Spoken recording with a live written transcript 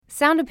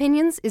Sound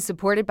Opinions is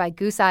supported by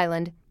Goose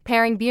Island,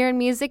 pairing beer and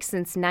music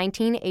since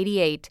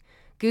 1988.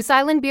 Goose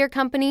Island Beer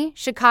Company,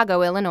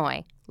 Chicago,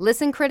 Illinois.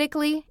 Listen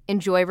critically,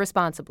 enjoy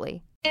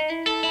responsibly. Who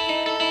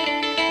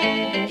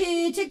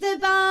took the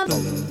bomb?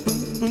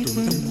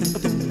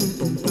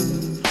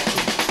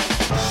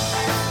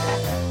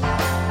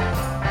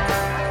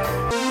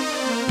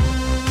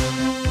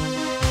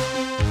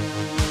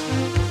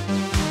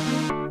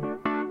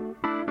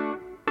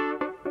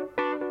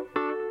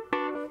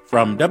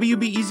 From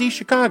WBEZ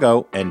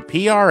Chicago and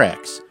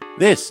PRX,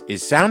 this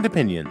is Sound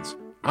Opinions.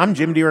 I'm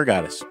Jim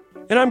DeRogatis.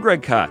 And I'm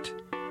Greg Kot.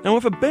 Now,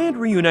 if a band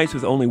reunites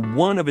with only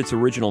one of its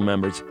original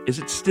members, is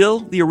it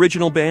still the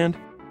original band?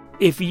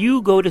 If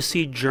you go to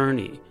see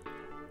Journey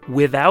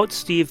without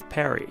Steve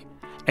Perry,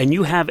 and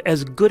you have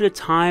as good a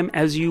time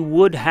as you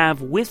would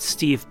have with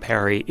Steve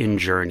Perry in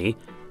Journey,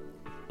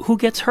 who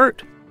gets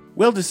hurt?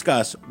 We'll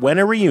discuss when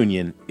a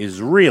reunion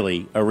is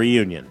really a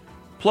reunion.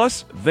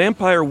 Plus,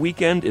 Vampire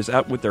Weekend is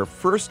out with their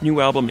first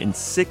new album in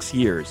 6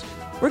 years.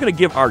 We're going to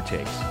give our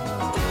takes.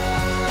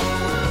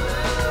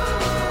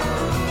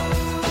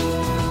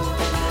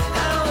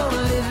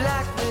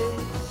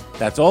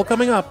 That's all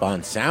coming up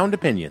on Sound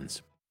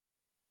Opinions.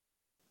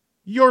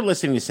 You're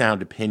listening to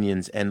Sound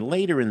Opinions, and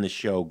later in the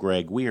show,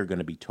 Greg, we are going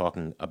to be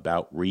talking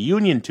about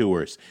reunion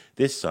tours.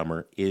 This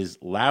summer is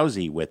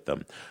lousy with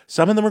them.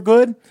 Some of them are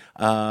good,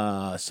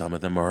 some of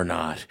them are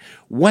not.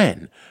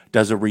 When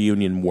does a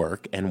reunion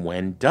work, and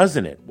when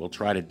doesn't it? We'll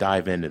try to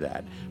dive into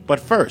that. But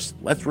first,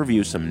 let's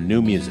review some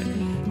new music.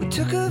 We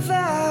took a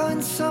vow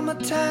in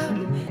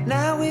summertime,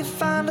 now we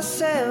find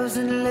ourselves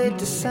in late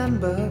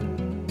December.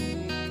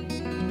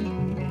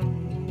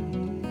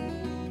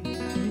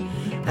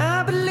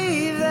 I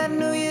believe that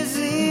New Year's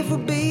Eve will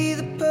be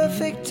the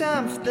perfect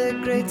time for their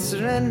great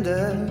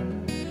surrender,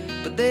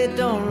 but they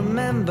don't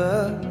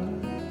remember.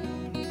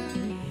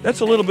 That's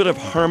a little bit of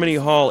Harmony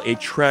Hall, a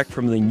track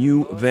from the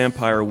new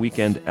Vampire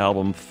Weekend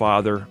album,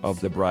 Father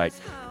of the Bride,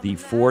 the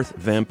fourth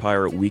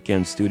Vampire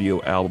Weekend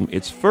studio album.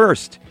 Its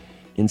first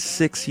in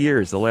 6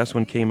 years. The last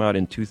one came out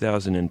in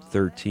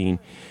 2013.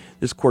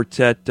 This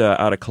quartet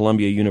out of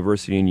Columbia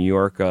University in New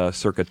York,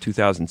 circa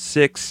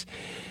 2006.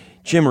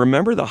 Jim,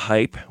 remember the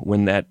hype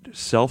when that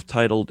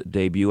self-titled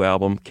debut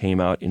album came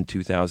out in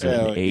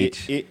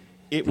 2008?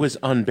 It was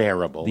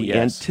unbearable. The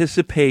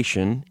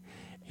anticipation.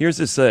 Here's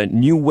this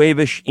new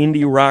wave-ish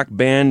indie rock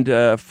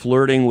band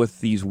flirting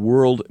with these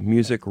world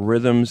music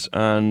rhythms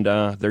on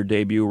their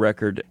debut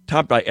record,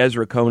 topped by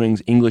Ezra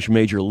Koning's English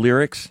major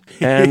lyrics.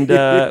 And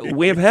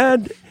we have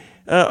had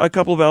a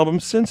couple of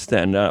albums since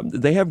then.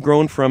 They have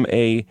grown from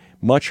a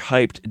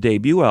much-hyped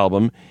debut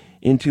album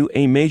into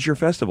a major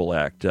festival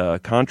act.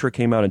 Contra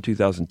came out in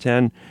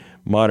 2010,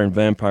 Modern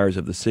Vampires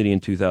of the City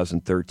in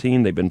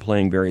 2013. They've been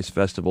playing various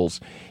festivals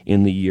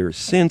in the years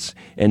since,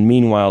 and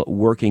meanwhile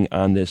working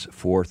on this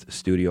fourth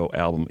studio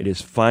album. It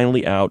is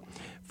finally out.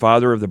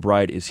 Father of the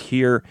Bride is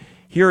here.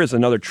 Here is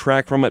another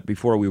track from it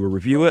before we will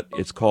review it.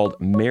 It's called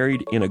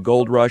Married in a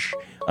Gold Rush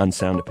on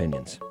Sound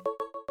Opinions.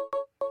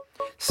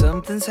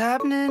 Something's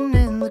happening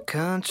in the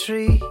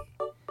country,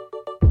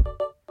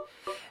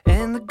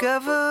 and the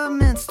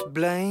government's to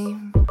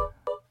blame.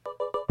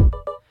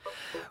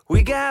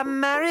 We got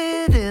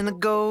married in a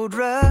gold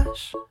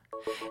rush,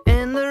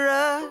 and the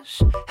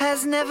rush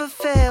has never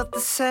felt the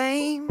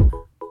same.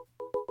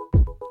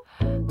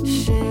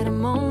 Shared a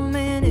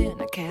moment in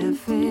a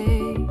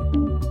cafe,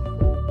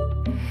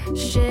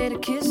 shared a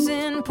kiss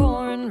in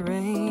pouring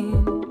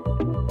rain.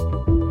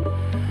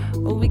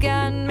 Oh, we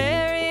got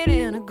married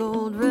in a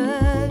gold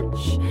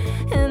rush,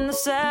 and the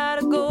sight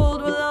of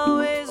gold will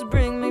always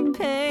bring me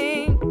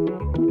pain.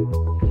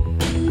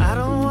 I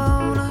don't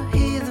wanna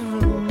hear the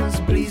rumors,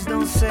 please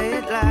don't say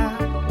it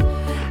loud.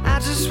 I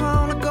just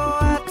wanna go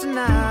out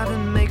tonight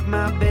and make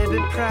my baby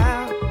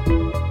proud.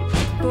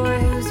 Boy,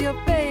 who's your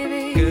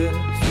baby? Good,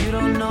 if you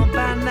don't know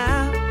by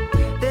now,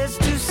 there's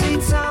 2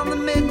 seats on the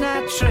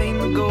midnight train,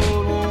 the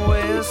gold won't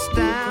weigh us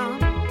down.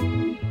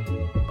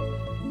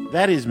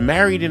 That is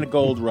Married in a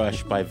Gold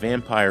Rush by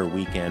Vampire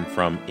Weekend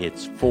from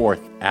its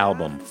fourth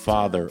album,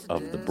 Father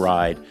of the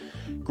Bride.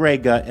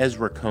 Greg,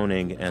 Ezra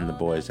Koning and the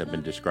boys have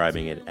been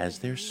describing it as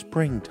their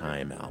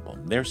springtime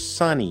album, their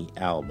sunny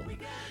album.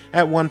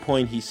 At one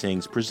point he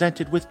sings,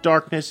 "Presented with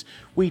darkness,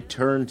 we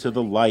turn to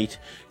the light.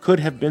 Could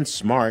have been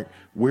smart,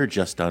 we're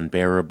just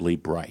unbearably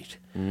bright."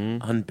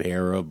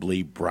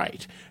 Unbearably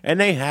bright. And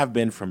they have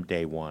been from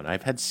day one.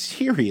 I've had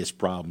serious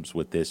problems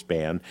with this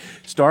band,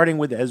 starting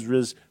with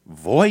Ezra's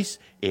voice.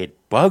 It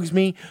bugs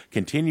me.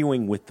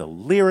 Continuing with the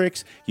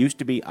lyrics. Used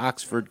to be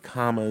Oxford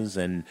commas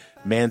and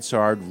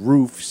mansard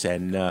roofs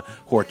and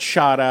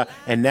horchata,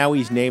 and now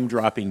he's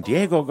name-dropping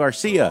Diego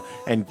Garcia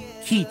and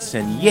Keats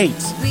and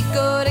Yeats. We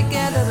go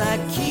together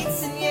like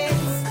Keats and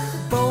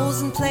Yeats,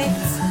 bowls and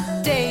plates,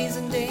 days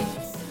and days.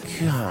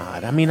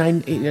 God, I mean,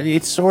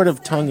 it's sort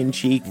of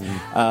tongue-in-cheek,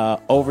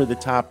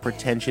 over-the-top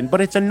pretension, but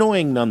it's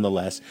annoying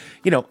nonetheless.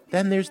 You know,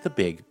 then there's the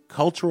big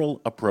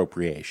cultural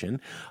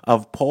appropriation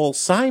of Paul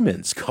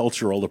Simon's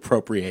cultural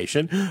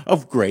appropriation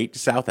of great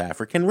South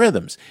African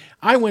rhythms.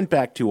 I went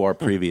back to our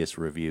previous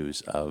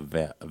reviews of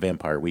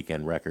Vampire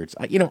Weekend records.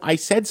 I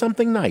said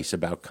something nice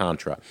about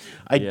Contra.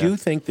 I do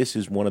think this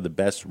is one of the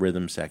best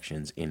rhythm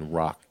sections in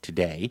rock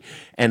today,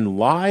 and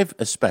live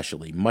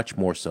especially, much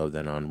more so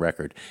than on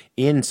record,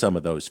 in some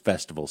of those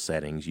festival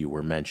settings you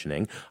were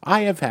mentioning.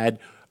 I have had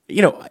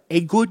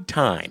a good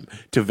time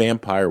to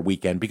Vampire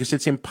Weekend because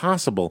it's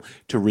impossible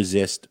to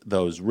resist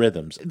those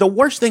rhythms. The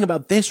worst thing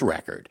about this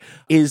record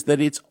is that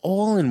it's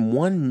all in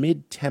one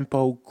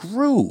mid-tempo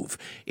groove.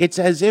 It's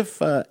as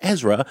if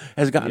Ezra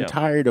has gotten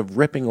tired of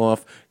ripping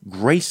off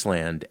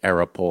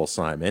Graceland-era Paul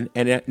Simon,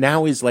 and it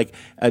now is like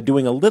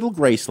doing a little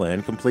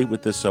Graceland, complete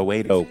with the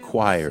Soweto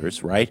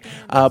choirs, right?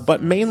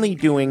 But mainly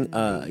doing,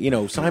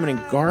 Simon and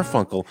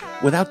Garfunkel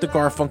without the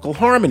Garfunkel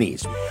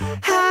harmonies.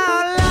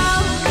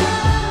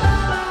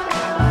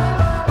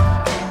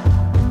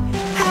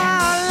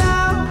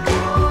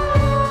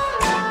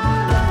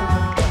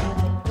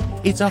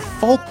 It's a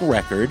folk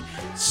record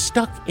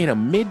stuck in a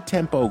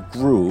mid-tempo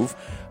groove.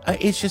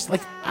 It's just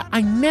like,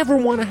 I never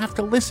want to have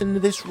to listen to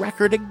this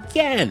record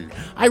again.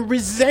 I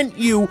resent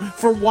you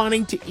for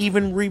wanting to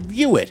even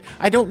review it.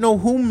 I don't know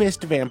who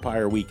missed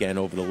Vampire Weekend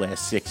over the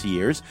last 6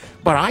 years,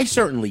 but I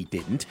certainly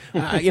didn't.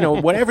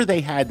 Whatever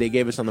they had, they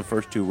gave us on the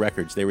first two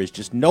records. There is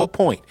just no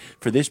point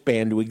for this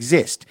band to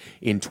exist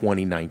in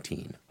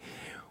 2019.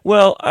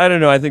 Well, I don't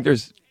know. I think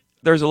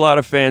there's a lot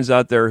of fans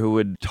out there who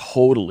would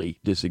totally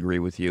disagree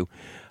with you.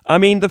 I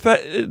mean,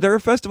 they're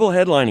a festival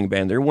headlining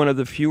band. They're one of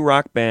the few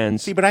rock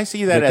bands. See, but I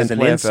see that as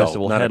an insult,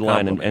 festival not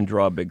headline a and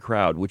draw a big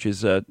crowd, which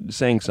is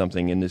saying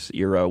something in this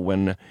era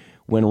when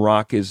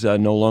rock is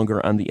no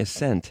longer on the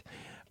ascent.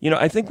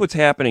 I think what's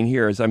happening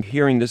here is I'm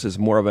hearing this as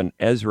more of an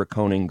Ezra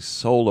Koenig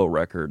solo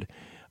record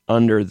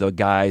under the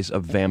guise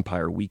of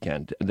Vampire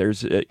Weekend.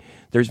 There's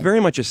very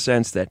much a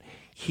sense that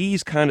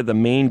he's kind of the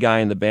main guy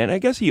in the band. I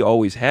guess he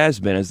always has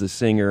been as the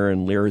singer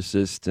and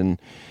lyricist and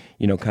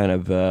kind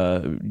of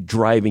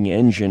driving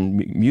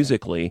engine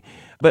musically.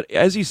 But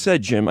as you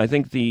said, Jim, I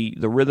think the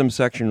rhythm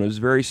section was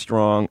very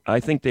strong.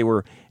 I think they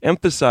were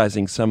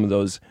emphasizing some of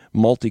those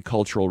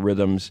multicultural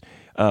rhythms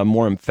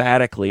more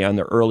emphatically on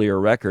their earlier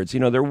records.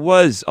 There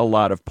was a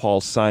lot of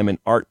Paul Simon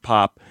art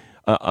pop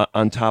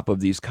on top of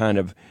these kind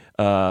of,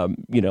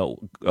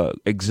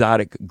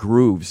 exotic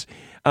grooves.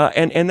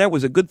 And that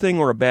was a good thing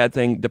or a bad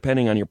thing,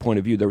 depending on your point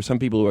of view. There were some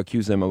people who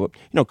accused them of,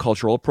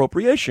 cultural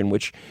appropriation,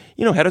 which,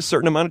 had a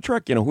certain amount of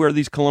truck. Who are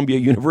these Columbia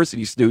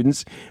University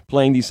students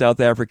playing these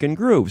South African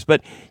grooves?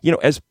 But,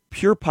 as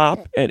pure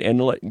pop and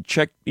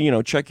check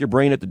your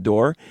brain at the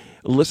door,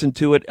 listen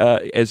to it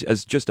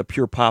as just a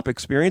pure pop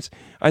experience,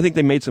 I think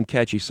they made some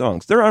catchy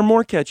songs. There are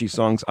more catchy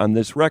songs on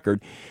this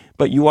record,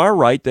 but you are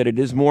right that it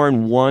is more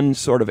in one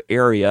sort of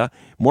area,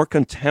 more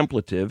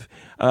contemplative.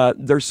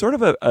 There's sort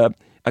of a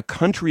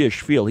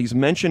country-ish feel. He's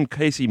mentioned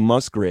Casey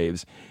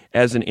Musgraves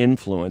as an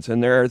influence,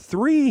 and there are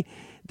three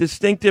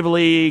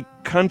distinctively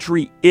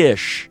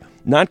country-ish,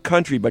 not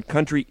country, but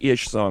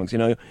country-ish songs.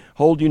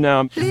 Hold You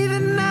Now.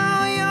 Leaving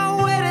now your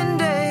wedding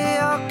day,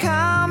 all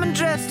calm and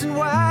dressed in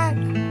white.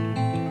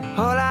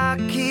 All I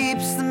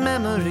keep's the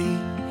memory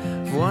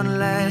of one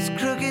last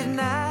crooked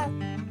night.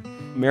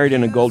 Married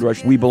in a Gold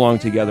Rush, We Belong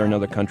Together,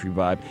 another country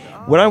vibe.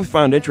 What I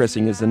found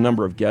interesting is the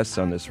number of guests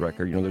on this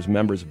record. There's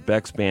members of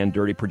Beck's band,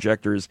 Dirty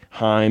Projectors,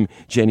 Haim,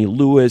 Jenny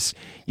Lewis.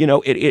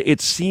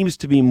 It seems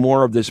to be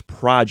more of this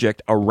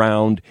project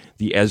around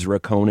the Ezra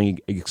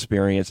Koenig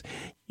experience.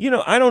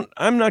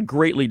 I'm not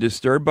greatly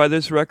disturbed by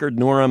this record,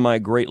 nor am I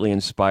greatly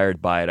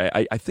inspired by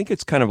it. I think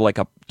it's kind of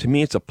to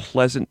me, it's a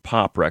pleasant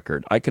pop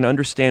record. I can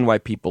understand why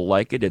people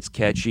like it. It's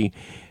catchy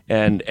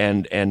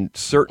and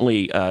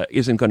certainly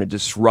isn't going to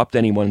disrupt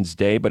anyone's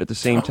day, but at the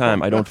same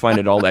time, I don't find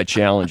it all that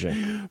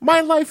challenging.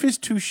 My life is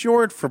too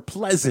short for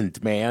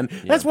pleasant, man.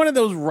 That's one of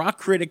those rock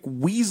critic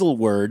weasel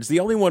words. The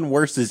only one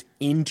worse is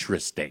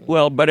interesting.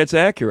 Well, but it's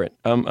accurate.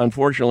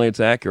 Unfortunately, it's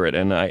accurate,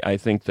 and I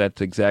think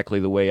that's exactly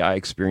the way I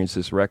experience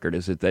this record.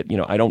 Is that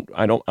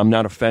I'm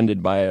not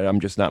offended by it. I'm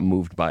just not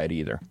moved by it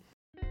either.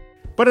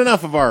 But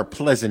enough of our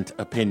pleasant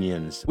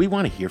opinions. We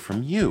want to hear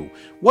from you.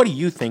 What do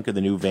you think of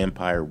the new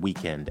Vampire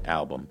Weekend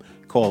album?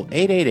 Call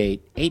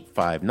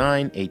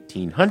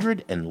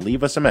 888-859-1800 and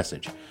leave us a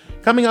message.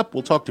 Coming up,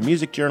 we'll talk to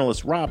music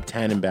journalist Rob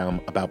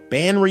Tannenbaum about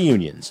band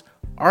reunions.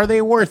 Are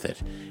they worth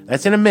it?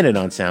 That's in a minute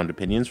on Sound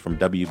Opinions from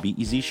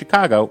WBEZ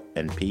Chicago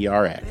and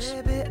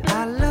PRX. Baby,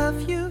 I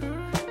love you,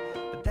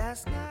 but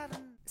that's not...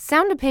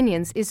 Sound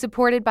Opinions is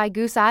supported by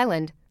Goose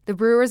Island, the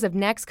brewers of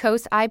Next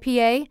Coast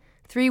IPA,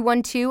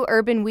 312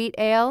 Urban Wheat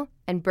Ale,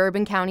 and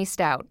Bourbon County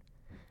Stout.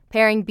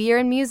 Pairing beer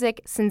and music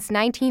since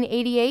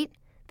 1988,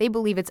 they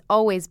believe it's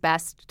always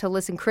best to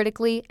listen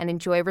critically and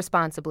enjoy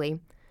responsibly.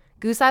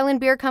 Goose Island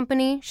Beer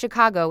Company,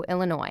 Chicago,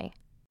 Illinois.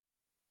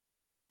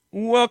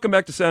 Welcome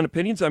back to Sound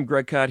Opinions. I'm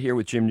Greg Cott here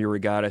with Jim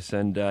DeRogatis,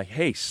 and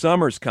hey,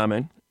 summer's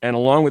coming, and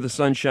along with the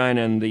sunshine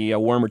and the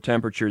warmer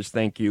temperatures,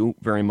 thank you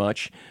very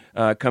much,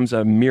 comes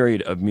a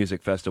myriad of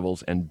music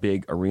festivals and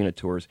big arena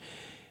tours.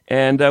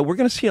 And we're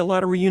going to see a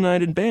lot of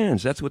reunited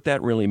bands. That's what that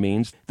really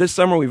means. This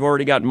summer, we've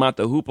already got Mott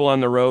the Hoople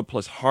on the road,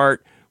 plus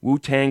Heart,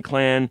 Wu-Tang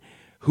Clan,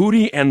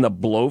 Hootie and the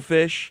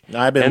Blowfish.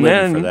 I've been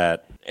living for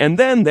that. And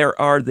then there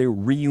are the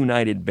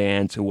reunited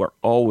bands who are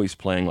always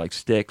playing, like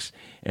Styx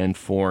and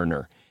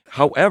Foreigner.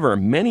 However,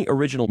 many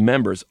original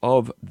members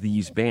of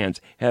these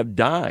bands have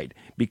died,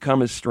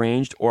 become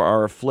estranged, or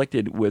are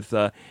afflicted with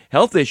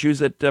health issues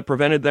that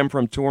prevented them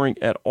from touring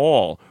at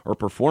all or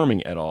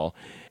performing at all.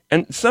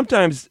 And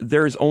sometimes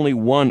there's only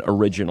one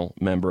original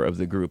member of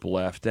the group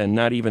left, and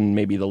not even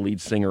maybe the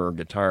lead singer or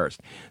guitarist.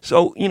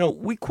 So,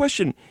 we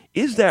question,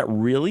 is that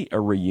really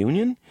a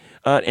reunion?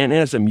 And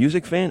as a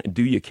music fan,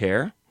 do you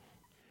care?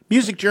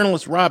 Music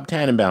journalist Rob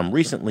Tannenbaum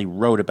recently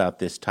wrote about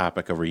this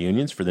topic of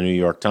reunions for the New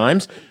York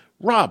Times.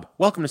 Rob,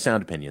 welcome to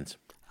Sound Opinions.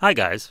 Hi,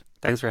 guys.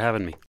 Thanks for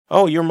having me.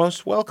 Oh, you're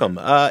most welcome.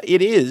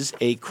 It is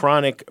a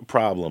chronic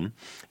problem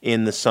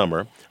in the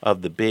summer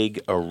of the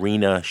big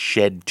arena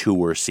shed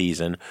tour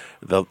season.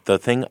 The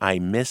thing I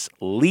miss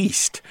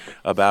least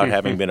about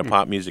having been a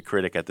pop music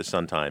critic at the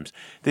Sun-Times.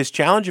 This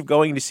challenge of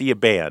going to see a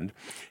band,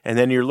 and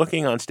then you're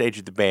looking on stage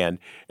at the band,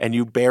 and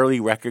you barely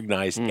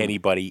recognize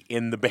anybody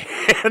in the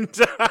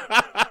band.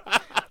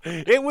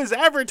 It was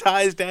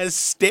advertised as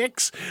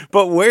Styx,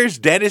 but where's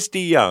Dennis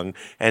DeYoung?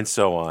 And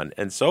so on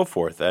and so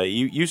forth.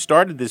 You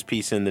started this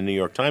piece in the New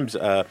York Times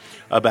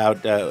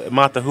about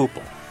Mott the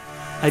Hoople.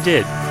 I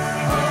did.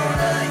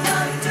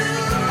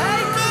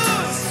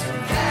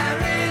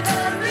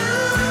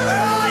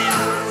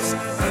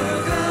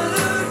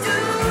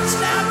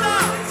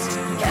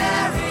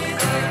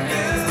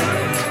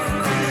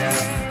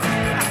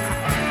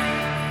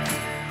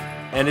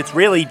 And it's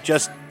really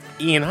just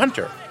Ian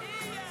Hunter.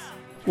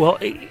 Well,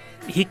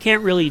 he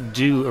can't really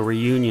do a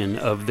reunion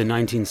of the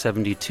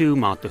 1972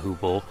 Mott the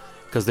Hoople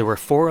because there were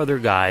 4 other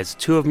guys.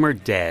 2 of them are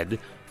dead,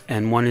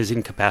 and 1 is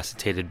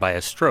incapacitated by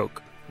a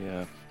stroke.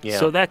 Yeah.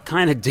 So that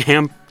kind of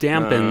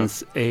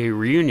dampens a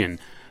reunion.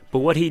 But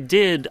what he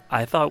did,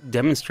 I thought,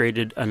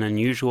 demonstrated an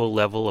unusual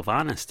level of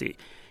honesty.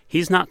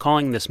 He's not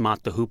calling this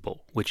Mott the Hoople,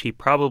 which he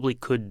probably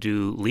could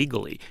do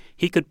legally.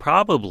 He could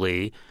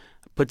probably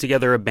put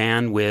together a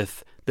band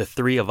with the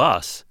 3 of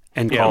us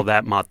and call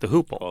that Mott the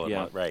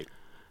Hoople. Right.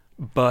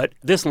 But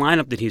this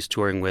lineup that he's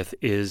touring with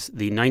is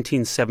the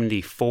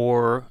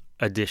 1974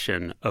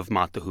 edition of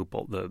Mott the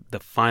Hoople, the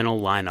final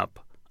lineup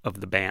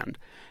of the band.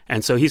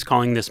 And so he's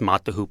calling this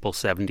Mott the Hoople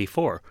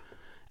 74.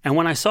 And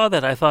when I saw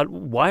that, I thought,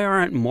 why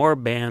aren't more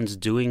bands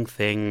doing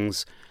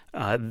things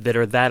that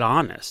are that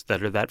honest,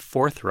 that are that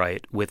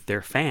forthright with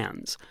their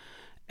fans?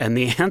 And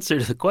the answer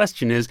to the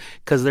question is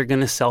because they're going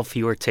to sell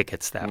fewer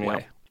tickets that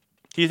way.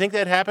 Do you think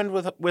that happened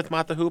with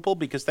Mott the Hoople?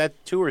 Because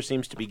that tour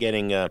seems to be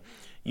getting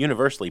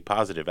universally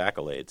positive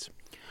accolades.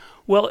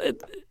 Well,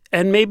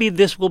 and maybe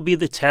this will be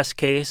the test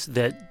case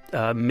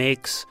that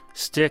makes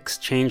Styx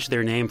change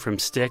their name from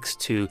Styx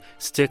to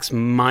Styx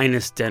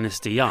minus Dennis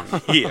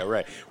DeYoung. Yeah,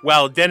 right.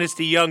 While Dennis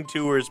DeYoung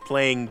tours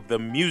playing the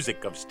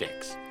music of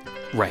Styx.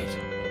 Right.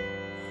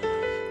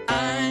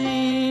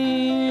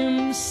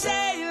 I'm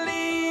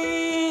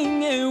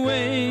sailing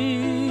away,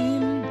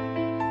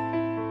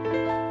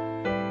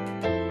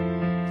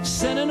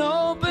 set an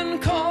open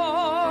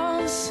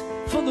course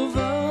for the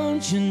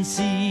virgin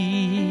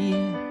sea.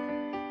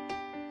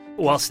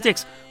 While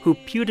Styx, who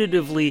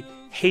putatively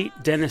hate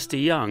Dennis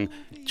DeYoung,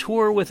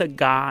 tour with a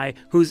guy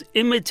who's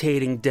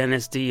imitating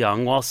Dennis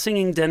DeYoung while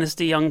singing Dennis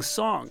DeYoung's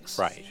songs.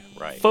 Right.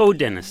 Faux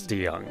Dennis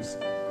DeYoung's.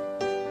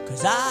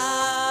 'Cause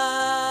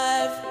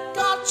I've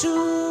got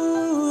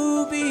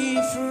to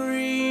be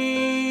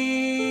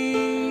free,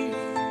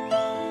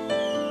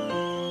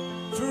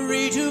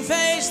 free to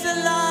face the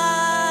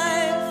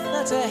life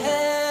that's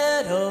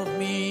ahead of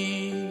me.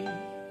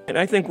 And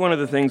I think one of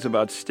the things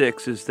about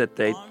Styx is that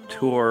they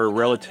tour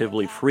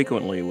relatively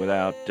frequently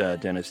without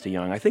Dennis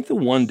DeYoung. I think the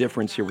one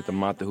difference here with the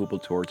Mott the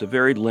Hoople tour, it's a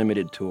very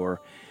limited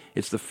tour.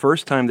 It's the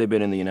first time they've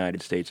been in the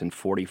United States in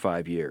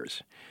 45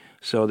 years.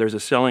 So there's a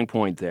selling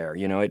point there.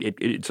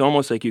 It's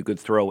almost like you could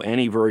throw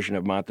any version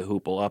of Mott the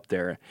Hoople up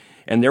there,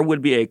 and there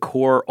would be a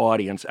core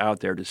audience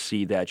out there to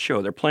see that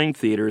show. They're playing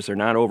theaters. They're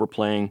not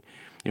overplaying.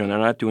 They're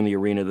not doing the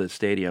arena, the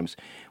stadiums.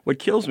 What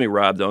kills me,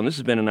 Rob, though, and this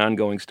has been an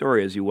ongoing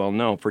story, as you well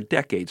know, for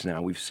decades now.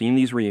 We've seen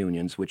these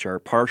reunions, which are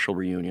partial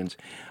reunions.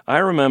 I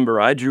remember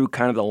I drew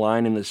kind of the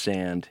line in the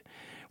sand.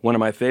 One of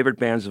my favorite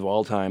bands of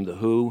all time, The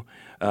Who,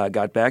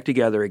 got back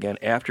together again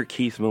after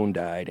Keith Moon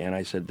died, and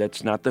I said,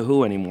 that's not The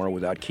Who anymore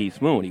without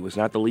Keith Moon. He was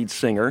not the lead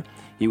singer,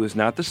 he was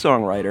not the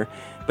songwriter,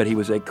 but he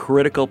was a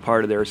critical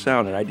part of their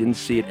sound, and I didn't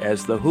see it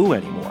as The Who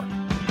anymore.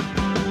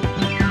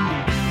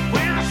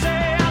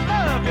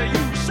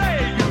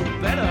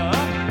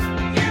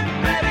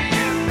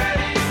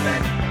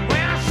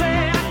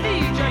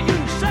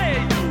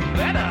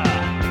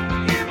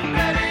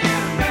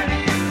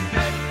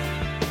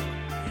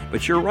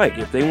 But you're right.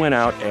 If they went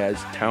out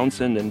as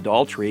Townsend and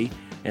Daltrey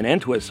and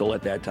Entwistle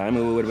at that time,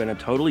 it would have been a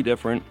totally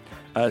different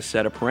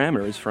set of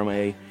parameters from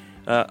a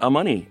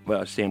money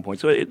standpoint.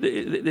 So it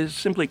is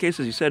simply a case,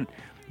 as you said,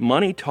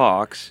 money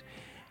talks.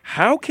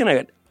 How can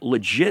a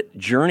legit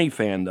Journey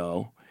fan,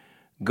 though,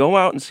 go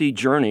out and see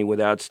Journey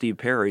without Steve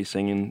Perry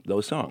singing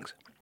those songs.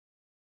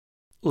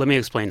 Let me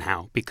explain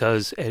how.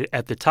 Because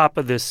at the top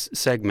of this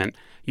segment,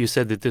 you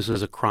said that this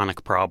was a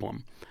chronic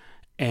problem.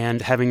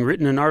 And having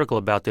written an article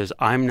about this,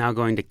 I'm now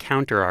going to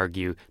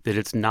counter-argue that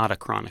it's not a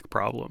chronic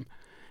problem.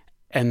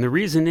 And the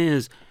reason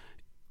is,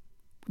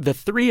 the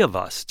three of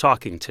us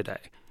talking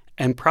today,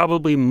 and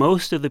probably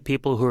most of the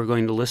people who are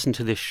going to listen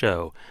to this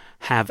show,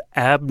 have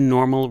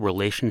abnormal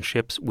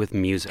relationships with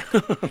music.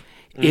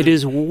 It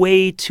is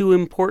way too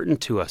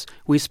important to us.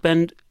 We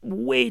spend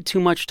way too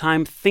much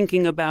time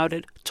thinking about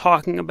it,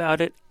 talking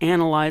about it,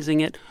 analyzing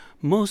it.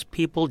 Most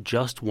people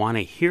just want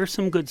to hear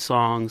some good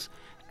songs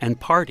and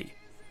party.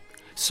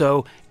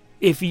 So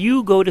if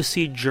you go to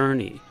see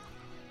Journey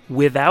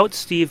without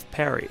Steve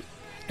Perry,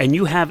 and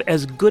you have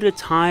as good a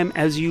time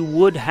as you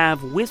would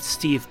have with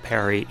Steve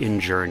Perry in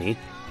Journey,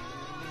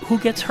 who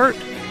gets hurt?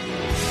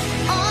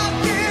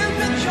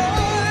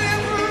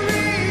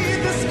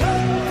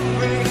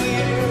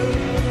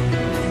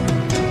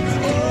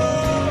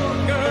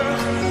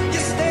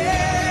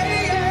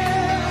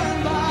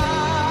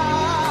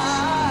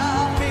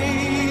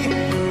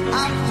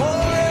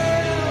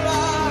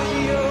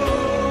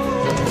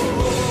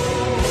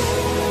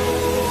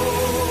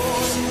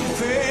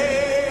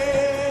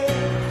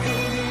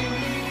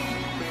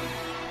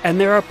 And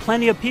there are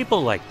plenty of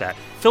people like that.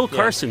 Phil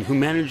Carson, who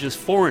manages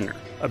Foreigner,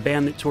 a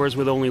band that tours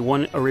with only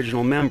one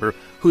original member,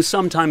 who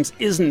sometimes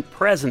isn't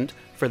present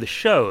for the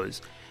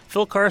shows.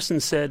 Phil Carson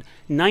said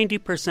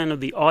 90% of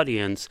the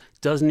audience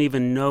doesn't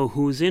even know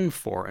who's in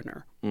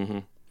Foreigner. Mm-hmm.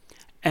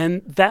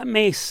 And that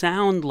may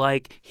sound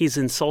like he's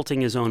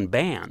insulting his own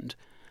band,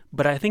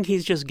 but I think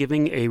he's just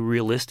giving a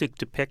realistic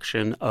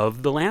depiction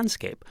of the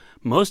landscape.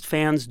 Most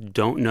fans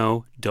don't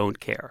know, don't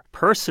care.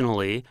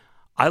 Personally,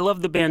 I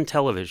love the band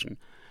Television.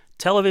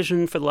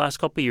 Television for the last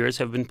couple of years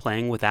have been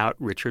playing without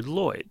Richard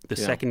Lloyd, the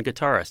second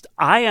guitarist.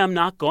 I am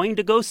not going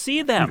to go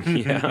see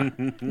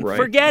them. Right.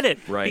 Forget it.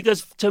 Right.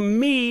 Because to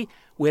me,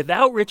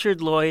 without Richard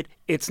Lloyd,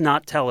 it's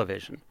not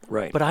Television.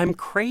 Right. But I'm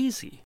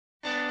crazy.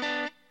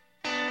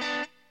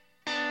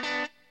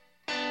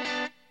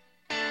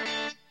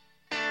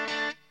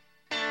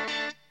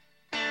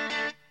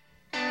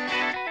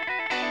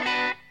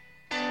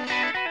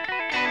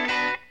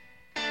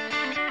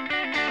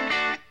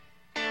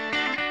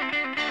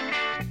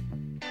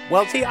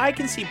 Well, see, I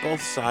can see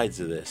both sides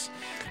of this.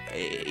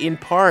 In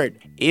part,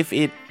 if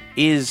it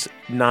is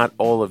not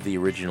all of the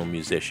original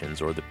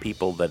musicians or the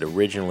people that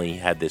originally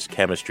had this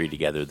chemistry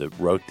together, that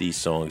wrote these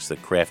songs,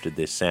 that crafted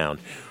this sound,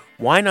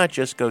 why not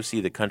just go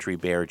see the Country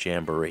Bear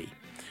Jamboree?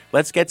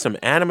 Let's get some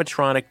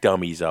animatronic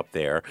dummies up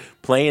there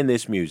playing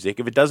this music.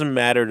 If it doesn't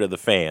matter to the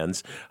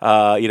fans,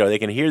 they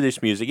can hear this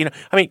music.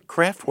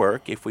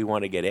 Kraftwerk, if we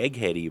want to get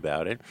eggheady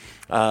about it,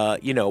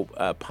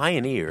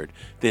 pioneered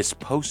this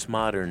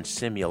postmodern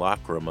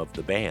simulacrum of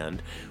the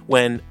band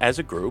when, as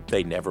a group,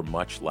 they never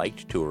much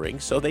liked touring,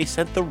 so they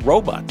sent the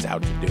robots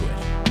out to do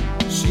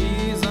it.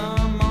 She's a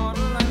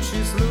model and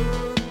she's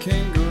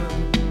looking good.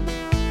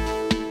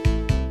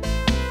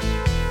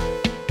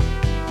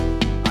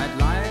 I'd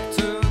like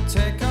to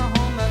take her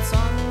home, that's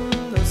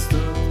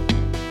understood.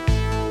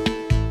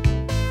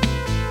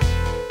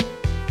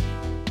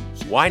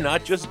 Why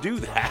not just do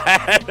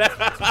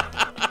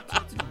that?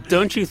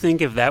 Don't you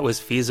think if that was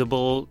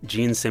feasible,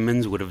 Gene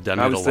Simmons would have done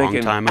it a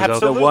long time ago?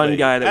 Absolutely. The one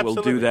guy that will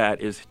Absolutely. do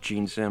that is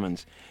Gene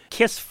Simmons.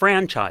 Kiss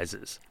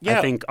franchises,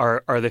 I think,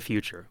 are the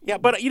future. Yeah,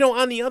 but,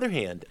 on the other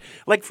hand,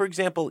 like, for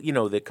example,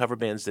 the cover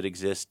bands that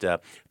exist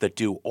that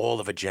do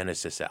all of a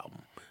Genesis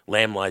album.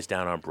 Lamb Lies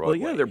Down on Broadway.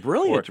 Well, yeah, they're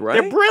brilliant, right?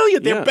 They're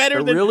brilliant. They're Yeah, better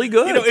they're than really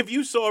good. If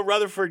you saw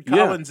Rutherford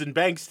Collins and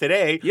Banks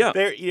today,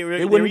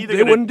 they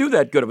wouldn't do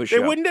that good of a show.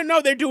 They wouldn't.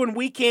 No, they're doing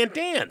We Can't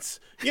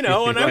Dance. And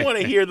I want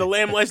to hear the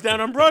Lamb Lies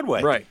Down on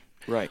Broadway.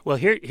 Right. Well,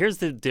 here's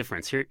the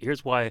difference.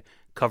 Here's why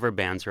cover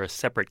bands are a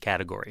separate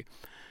category.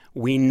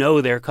 We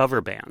know they're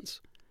cover bands.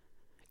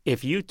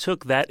 If you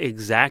took that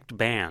exact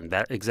band,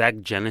 that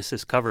exact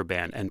Genesis cover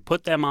band, and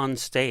put them on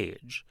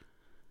stage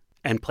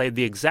and played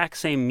the exact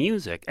same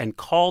music and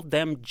called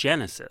them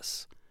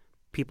Genesis,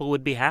 people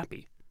would be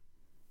happy.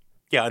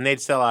 Yeah, and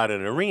they'd sell out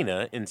an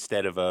arena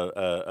instead of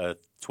a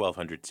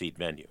 1,200-seat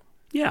venue.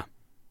 Yeah.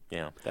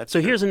 Yeah. That's So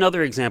true. here's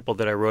another example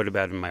that I wrote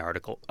about in my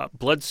article,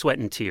 Blood, Sweat,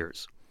 and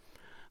Tears.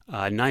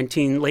 Late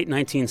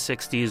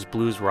 1960s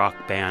blues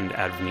rock band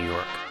out of New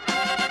York.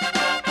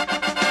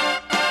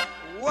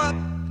 What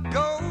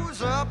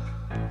goes up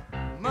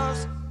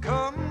must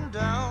come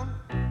down.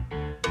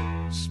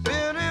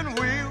 Spinning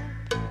wheel,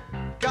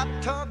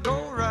 got to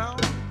go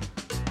round.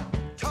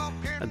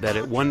 That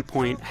at one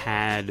point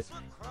had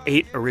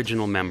 8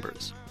 original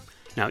members.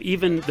 Now,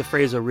 even the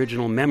phrase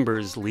original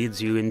members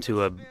leads you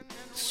into a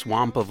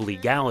swamp of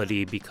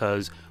legality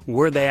because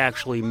were they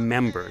actually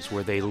members?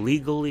 Were they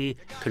legally,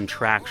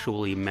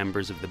 contractually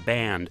members of the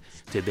band?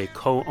 Did they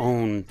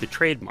co-own the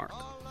trademark?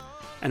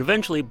 And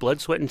eventually,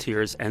 Blood, Sweat, and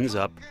Tears ends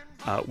up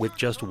with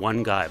just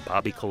one guy,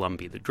 Bobby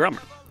Colomby, the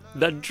drummer.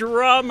 The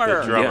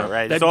drummer!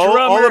 Right? The It's drummer.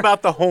 all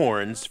about the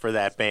horns for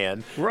that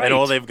band, Right. and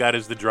all they've got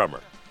is the drummer.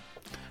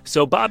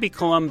 So Bobby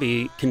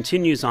Colomby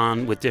continues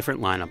on with different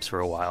lineups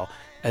for a while.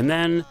 And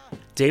then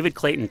David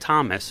Clayton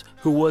Thomas,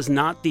 who was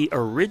not the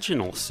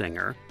original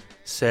singer,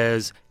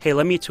 says, hey,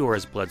 let me tour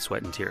as Blood,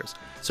 Sweat, and Tears.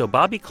 So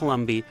Bobby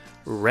Colomby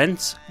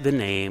rents the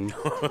name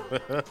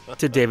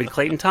to David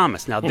Clayton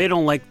Thomas. Now, they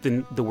don't like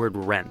the word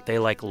rent. They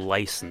like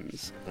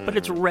license. But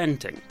it's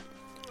renting.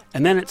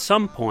 And then at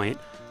some point,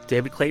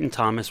 David Clayton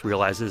Thomas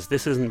realizes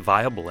this isn't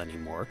viable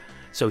anymore.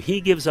 So he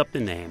gives up the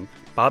name.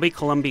 Bobby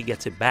Colomby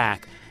gets it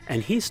back.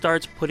 And he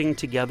starts putting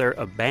together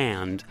a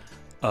band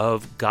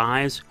of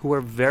guys who are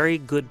very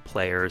good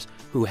players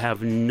who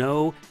have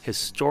no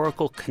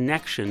historical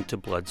connection to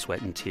Blood,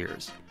 Sweat, and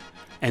Tears.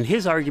 And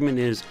his argument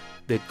is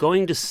that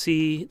going to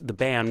see the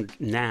band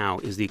now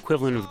is the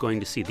equivalent of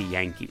going to see the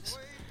Yankees.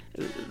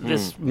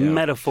 This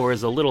metaphor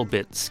is a little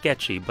bit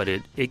sketchy, but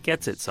it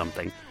gets at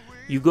something.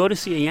 You go to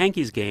see a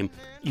Yankees game,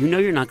 you know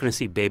you're not going to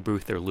see Babe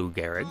Ruth or Lou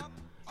Gehrig.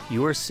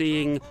 You are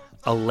seeing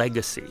a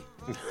legacy.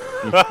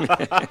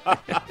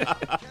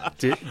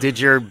 Did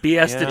your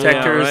BS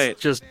detectors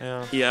just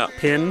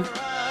pin?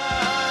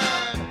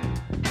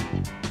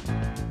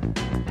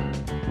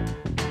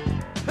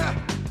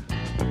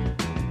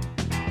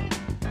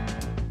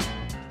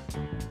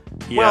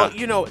 Well,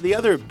 you know, the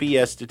other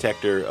BS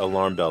detector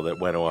alarm bell that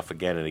went off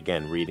again and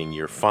again reading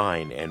your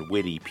fine and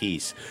witty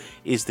piece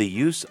is the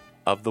use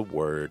of the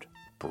word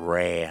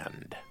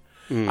brand.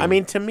 I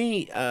mean, to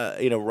me,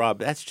 Rob,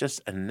 that's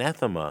just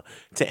anathema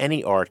to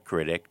any art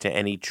critic, to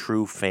any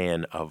true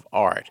fan of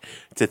art,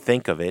 to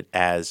think of it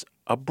as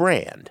a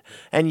brand.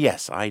 And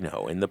yes, I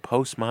know, in the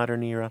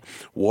postmodern era,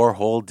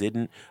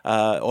 Warhol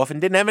often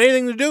didn't have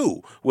anything to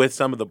do with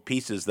some of the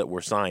pieces that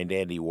were signed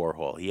Andy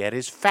Warhol. He had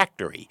his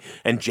factory,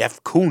 and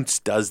Jeff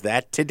Koons does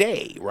that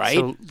today, right?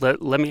 So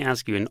let me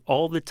ask you, in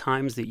all the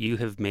times that you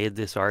have made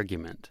this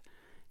argument,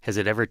 has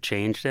it ever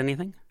changed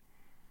anything?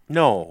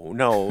 No.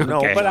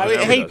 Okay.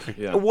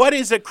 But what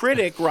is a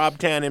critic, Rob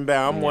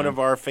Tannenbaum, one of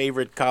our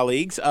favorite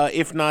colleagues,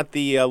 if not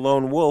the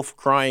lone wolf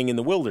crying in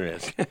the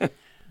wilderness?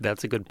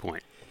 That's a good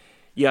point.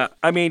 Yeah,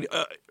 I mean,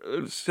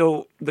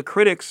 so the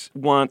critics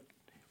want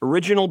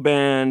original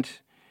band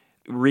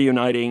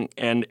reuniting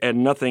and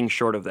nothing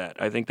short of that.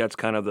 I think that's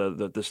kind of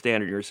the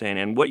standard you're saying.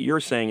 And what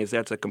you're saying is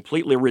that's a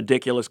completely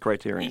ridiculous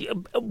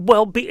criterion.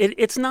 Well,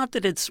 it's not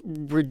that it's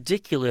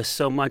ridiculous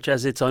so much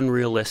as it's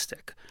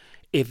unrealistic.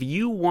 If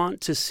you want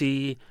to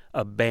see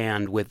a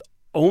band with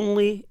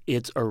only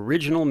its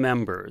original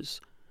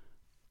members,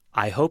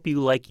 I hope you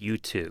like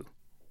U2.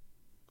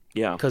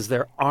 Yeah. Because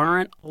there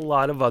aren't a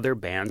lot of other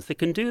bands that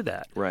can do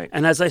that. Right.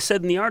 And as I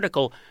said in the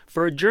article,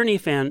 for a Journey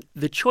fan,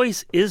 the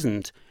choice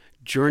isn't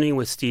Journey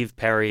with Steve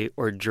Perry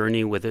or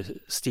Journey with a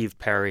Steve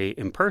Perry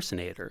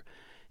impersonator.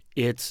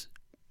 It's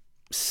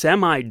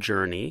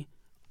semi-Journey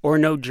or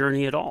no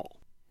Journey at all.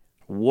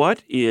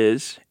 What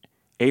is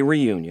a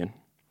reunion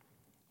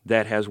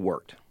that has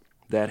worked,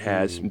 that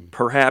has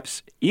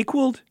perhaps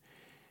equaled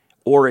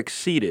or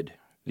exceeded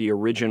the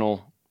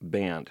original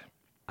band?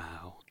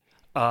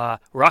 Wow.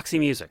 Roxy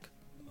Music.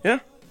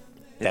 Yeah.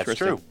 That's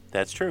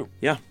true.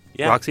 Yeah.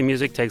 Roxy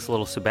Music takes a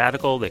little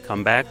sabbatical. They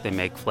come back. They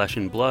make Flesh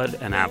and Blood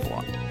and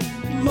Avalon.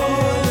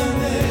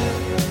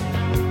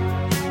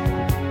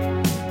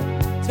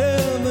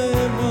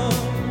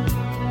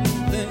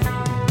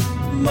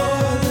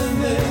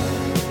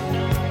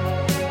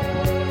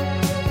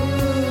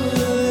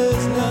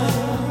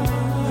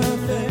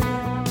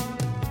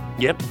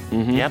 Yep.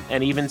 Mm-hmm. Yep.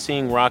 And even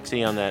seeing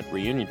Roxy on that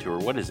reunion tour,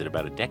 what is it,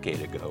 about a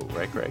decade ago,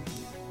 right, Greg?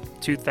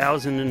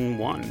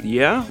 2001.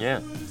 Yeah.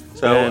 Yeah.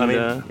 So,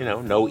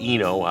 and, no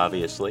Eno,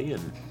 obviously,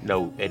 and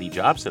no Eddie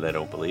Jobson, I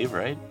don't believe,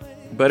 right?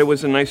 But it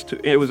was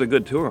it was a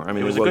good tour. I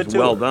mean, it was a good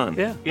tour. Well done.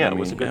 Yeah. Yeah, it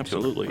was a good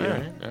absolutely, tour.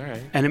 Yeah. All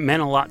right. And it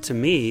meant a lot to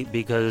me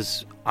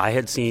because I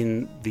had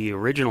seen the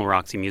original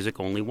Roxy Music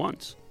only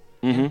once.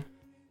 Mm-hmm.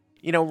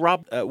 You know,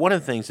 Rob, one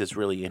of the things that's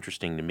really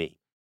interesting to me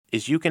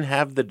is you can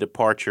have the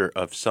departure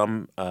of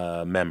some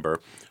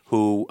member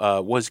who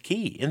was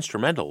key,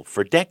 instrumental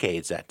for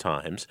decades at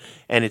times,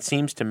 and it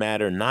seems to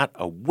matter not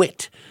a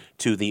whit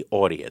to the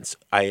audience.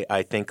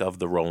 I think of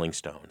the Rolling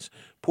Stones.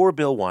 Poor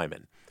Bill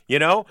Wyman. You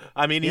know?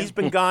 I mean, he's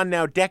been gone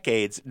now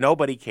decades.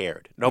 Nobody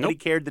cared. Nobody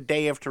cared the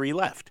day after he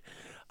left.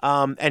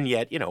 And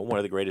yet, one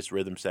of the greatest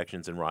rhythm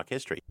sections in rock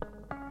history.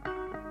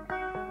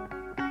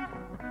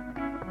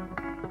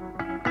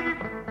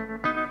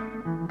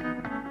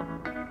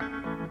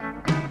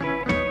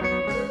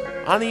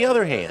 On the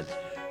other hand,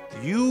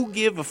 you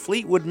give a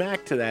Fleetwood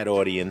Mac to that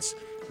audience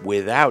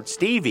without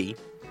Stevie,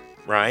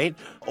 right?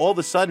 All of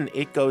a sudden,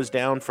 it goes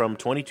down from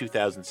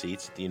 22,000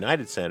 seats at the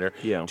United Center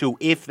to,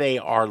 if they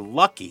are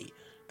lucky,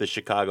 the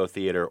Chicago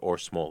Theater or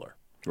smaller.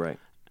 Right.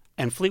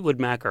 And Fleetwood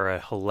Mac are a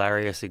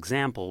hilarious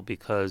example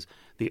because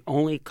the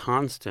only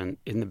constant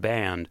in the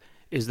band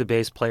is the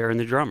bass player and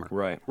the drummer.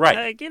 Right.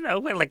 Right.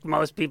 Like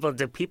most people,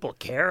 do people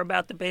care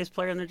about the bass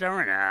player and the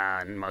drummer?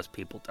 Nah, most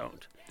people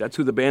don't. That's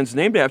who the band's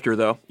named after,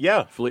 though.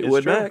 Yeah,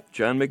 Fleetwood Mac,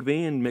 John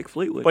McVie and Mick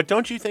Fleetwood. But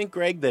don't you think,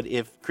 Greg, that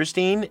if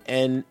Christine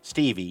and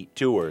Stevie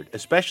toured,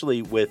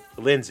 especially with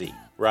Lindsay,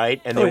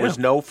 right, and there was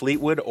no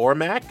Fleetwood or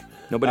Mac,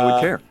 Nobody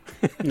would care.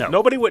 No.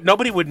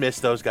 Nobody would miss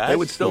those guys. They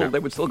would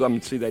still go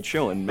and see that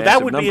show in But massive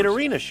that would be an numbers.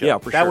 arena show. Yeah,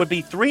 for that sure. would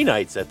be 3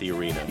 nights at the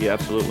arena. Yeah,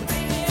 absolutely.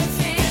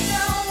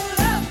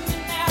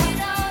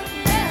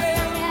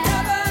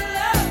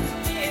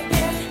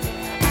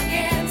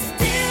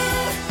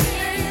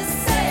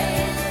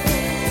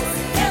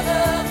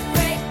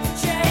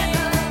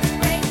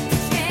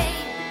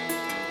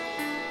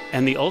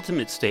 And the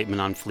ultimate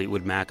statement on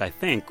Fleetwood Mac, I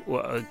think,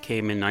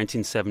 came in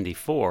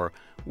 1974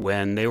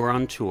 when they were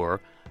on tour.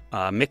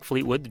 Mick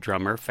Fleetwood, the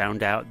drummer,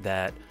 found out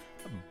that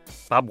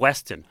Bob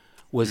Weston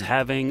was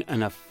having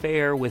an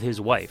affair with his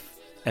wife.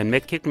 And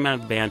Mick kicked him out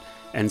of the band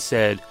and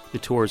said, the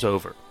tour's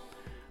over.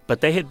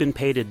 But they had been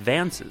paid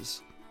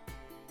advances.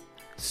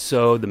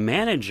 So the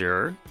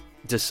manager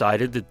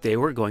decided that they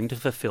were going to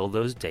fulfill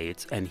those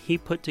dates, and he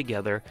put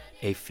together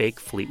a fake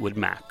Fleetwood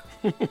Mac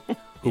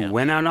who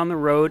went out on the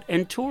road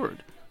and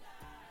toured.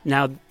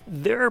 Now,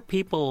 there are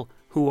people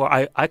who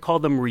are, I call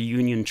them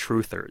reunion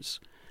truthers.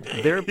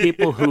 There are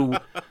people who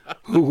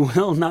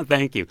will not,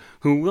 thank you,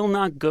 who will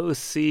not go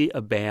see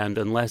a band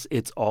unless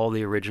it's all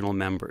the original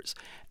members.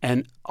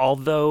 And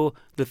although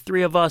the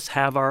three of us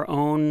have our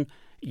own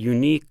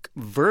unique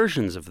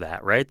versions of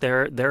that, right?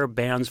 There are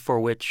bands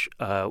for which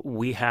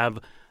we have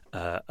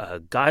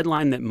a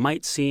guideline that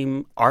might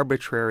seem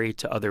arbitrary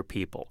to other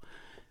people.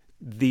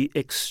 The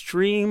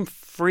extreme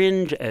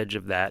fringe edge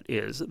of that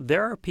is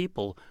there are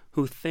people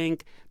who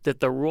think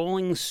that the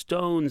Rolling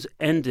Stones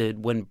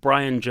ended when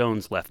Brian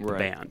Jones left the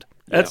band.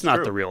 That's not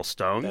true. the real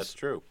Stones. That's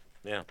true.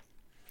 Yeah.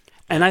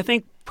 And I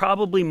think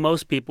probably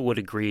most people would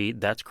agree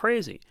that's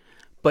crazy.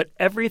 But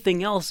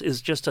everything else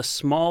is just a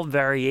small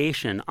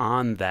variation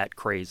on that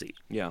crazy.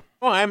 Yeah.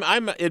 Well,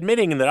 I'm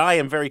admitting that I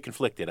am very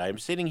conflicted. I am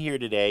sitting here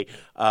today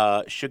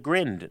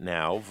chagrined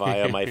now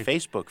via my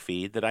Facebook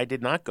feed that I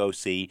did not go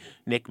see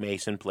Nick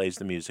Mason plays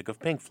the music of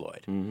Pink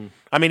Floyd. Mm-hmm.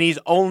 I mean, he's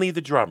only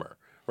the drummer,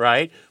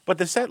 right? But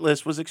the set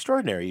list was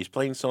extraordinary. He's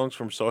playing songs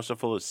from Saucer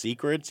Full of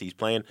Secrets. He's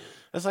playing.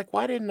 I was like,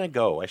 why didn't I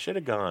go? I should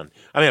have gone.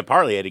 I mean,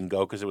 partly I didn't go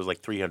because it was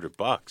like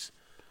 $300.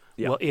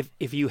 Yeah. Well,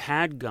 if you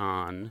had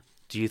gone,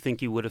 do you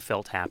think you would have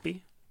felt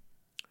happy?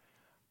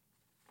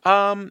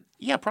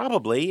 Yeah,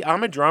 probably.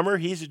 I'm a drummer.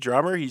 He's a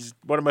drummer. He's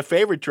one of my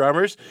favorite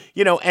drummers.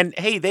 You know, and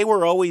hey, they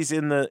were always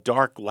in the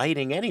dark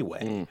lighting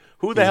anyway.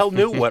 Who the hell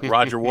knew what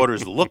Roger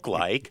Waters looked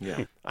like?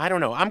 Yeah. I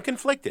don't know. I'm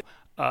conflicted.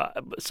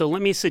 So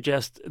let me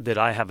suggest that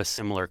I have a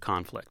similar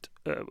conflict.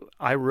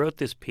 I wrote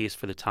this piece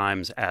for the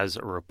Times as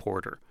a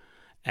reporter.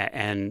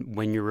 And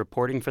when you're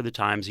reporting for the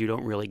Times, you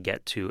don't really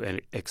get to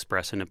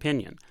express an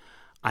opinion.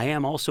 I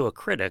am also a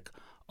critic,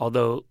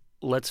 although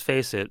let's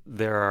face it,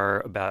 there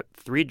are about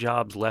 3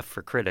 jobs left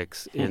for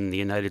critics in the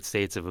United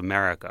States of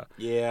America.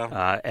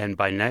 Yeah. And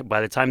by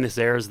the time this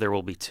airs, there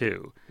will be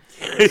 2.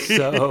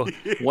 So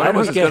one of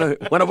us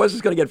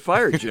is going to get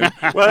fired, Jim.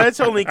 Well, that's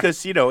only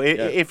because, you know,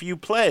 if you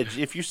pledge,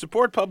 if you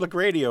support public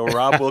radio,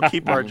 Rob, we'll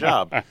keep our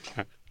job.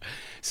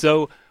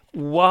 So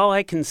while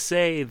I can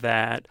say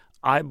that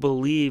I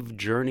believe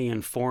Journey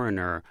and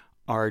Foreigner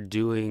are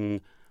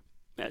doing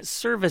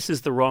service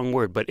is the wrong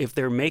word, but if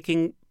they're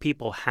making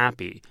people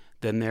happy,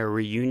 then their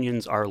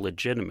reunions are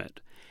legitimate.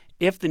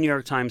 If the New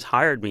York Times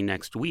hired me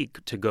next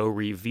week to go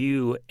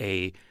review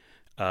a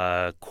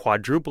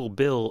quadruple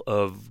bill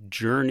of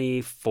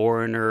Journey,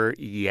 Foreigner,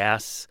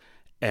 Yes,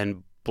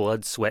 and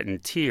Blood, Sweat,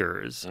 and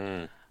Tears,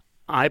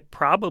 I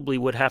probably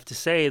would have to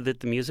say that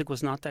the music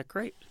was not that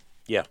great.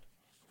 Yeah.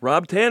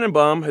 Rob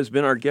Tannenbaum has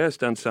been our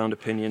guest on Sound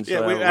Opinions. Yeah,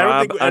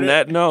 Rob, on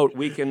that note,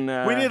 we can...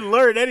 we didn't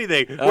learn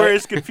anything. We're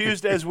as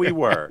confused as we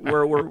were.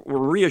 We're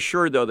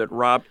reassured, though, that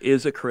Rob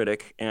is a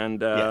critic,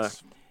 and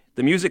Yes.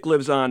 the music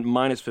lives on,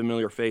 minus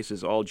familiar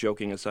faces, all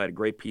joking aside. A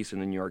great piece in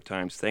the New York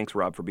Times. Thanks,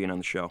 Rob, for being on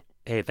the show.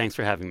 Hey, thanks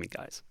for having me,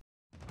 guys.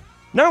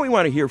 Now we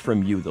want to hear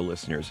from you, the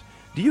listeners.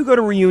 Do you go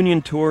to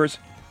reunion tours?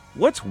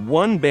 What's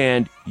one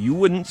band you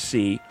wouldn't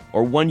see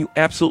or one you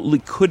absolutely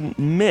couldn't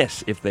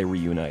miss if they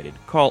reunited?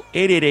 Call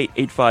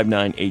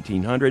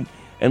 888-859-1800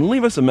 and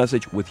leave us a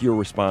message with your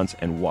response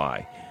and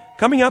why.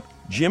 Coming up,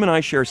 Jim and I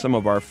share some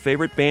of our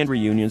favorite band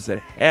reunions that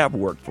have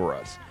worked for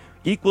us,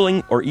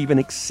 equaling or even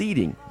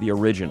exceeding the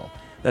original.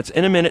 That's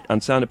in a minute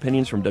on Sound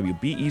Opinions from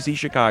WBEZ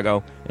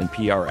Chicago and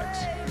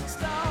PRX.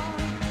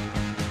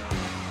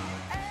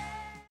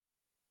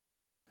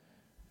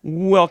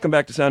 Welcome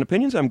back to Sound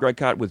Opinions. I'm Greg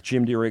Cott with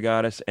Jim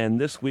DeRogatis,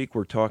 and this week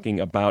we're talking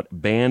about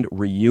band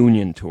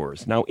reunion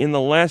tours. Now, in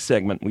the last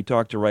segment, we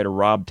talked to writer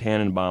Rob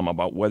Tannenbaum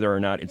about whether or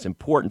not it's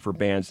important for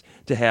bands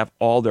to have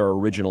all their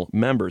original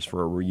members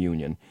for a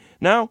reunion.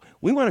 Now,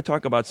 we want to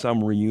talk about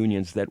some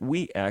reunions that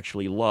we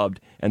actually loved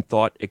and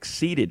thought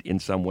exceeded in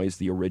some ways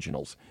the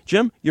originals.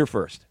 Jim, you're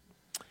first.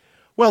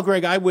 Well,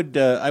 Greg, I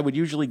would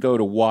usually go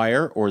to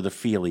Wire or the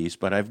Feelies,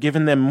 but I've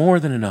given them more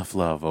than enough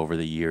love over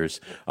the years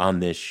on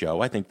this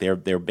show. I think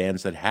they're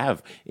bands that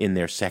have, in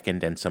their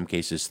second and some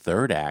cases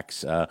third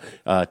acts,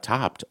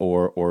 topped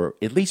or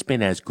at least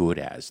been as good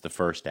as the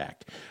first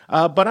act.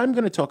 But I'm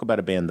going to talk about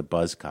a band, the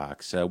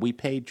Buzzcocks. We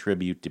paid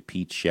tribute to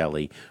Pete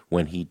Shelley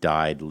when he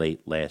died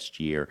late last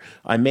year.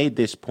 I made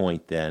this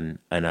point then,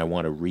 and I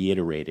want to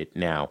reiterate it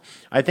now.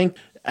 I think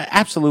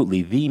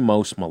absolutely the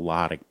most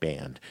melodic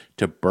band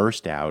to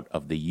burst out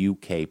of the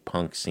UK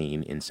punk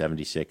scene in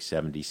 76,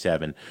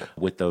 77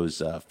 with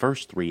those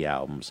first three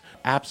albums.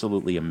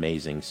 Absolutely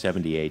amazing,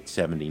 78,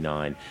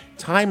 79.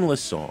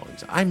 Timeless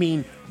songs. I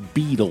mean,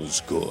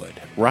 Beatles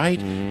good, right?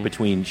 Mm-hmm.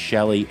 Between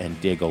Shelley and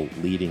Diggle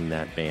leading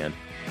that band.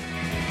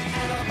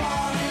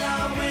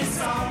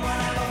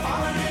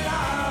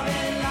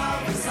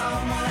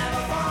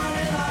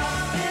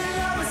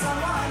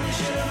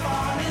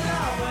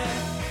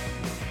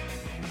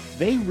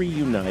 They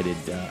reunited,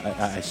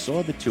 I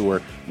saw the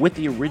tour with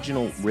the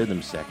original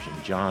rhythm section,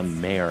 John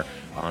Mayer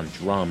on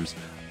drums.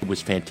 It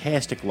was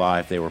fantastic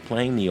live. They were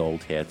playing the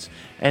old hits.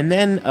 And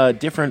then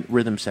different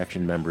rhythm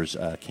section members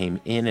came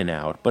in and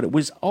out. But it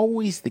was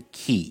always the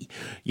key,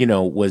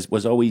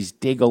 was always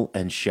Diggle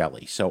and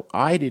Shelley. So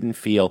I didn't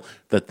feel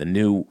that the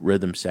new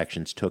rhythm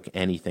sections took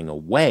anything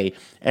away.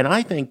 And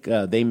I think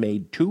they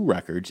made two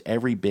records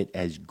every bit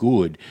as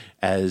good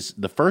as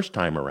the first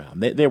time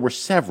around. There were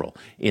several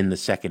in the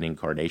second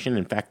incarnation.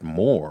 In fact,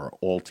 more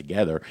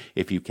altogether,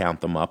 if you count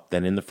them up,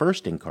 than in the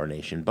first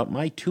incarnation. But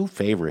my two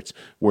favorites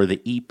were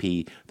the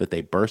EP that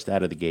they burst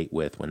out of the gate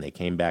with when they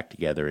came back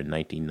together in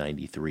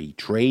 1993,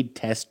 Trade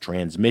Test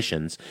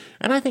Transmissions,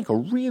 and I think a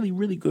really,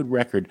 really good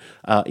record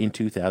in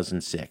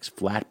 2006,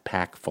 Flat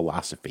Pack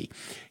Philosophy.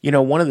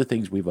 One of the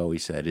things we've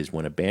always said is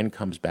when a band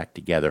comes back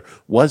together,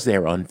 was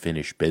there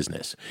unfinished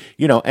business?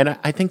 And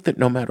I think that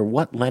no matter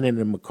what Lennon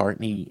and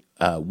McCartney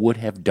would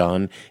have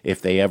done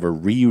if they ever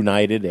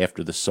reunited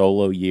after the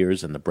solo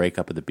years and the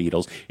breakup of the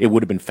Beatles, it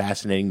would have been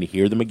fascinating to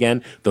hear them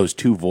again, those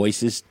two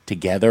voices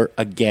together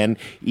again,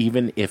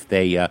 even if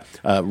they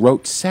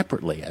wrote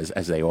separately,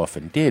 as they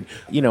often did.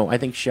 I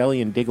think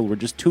Shelley and Diggle were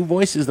just two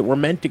voices that were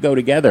meant to go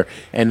together,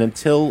 and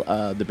until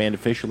the band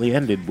officially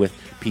ended with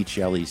Pete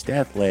Shelley's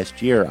death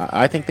last year,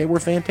 I think they were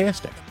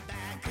fantastic.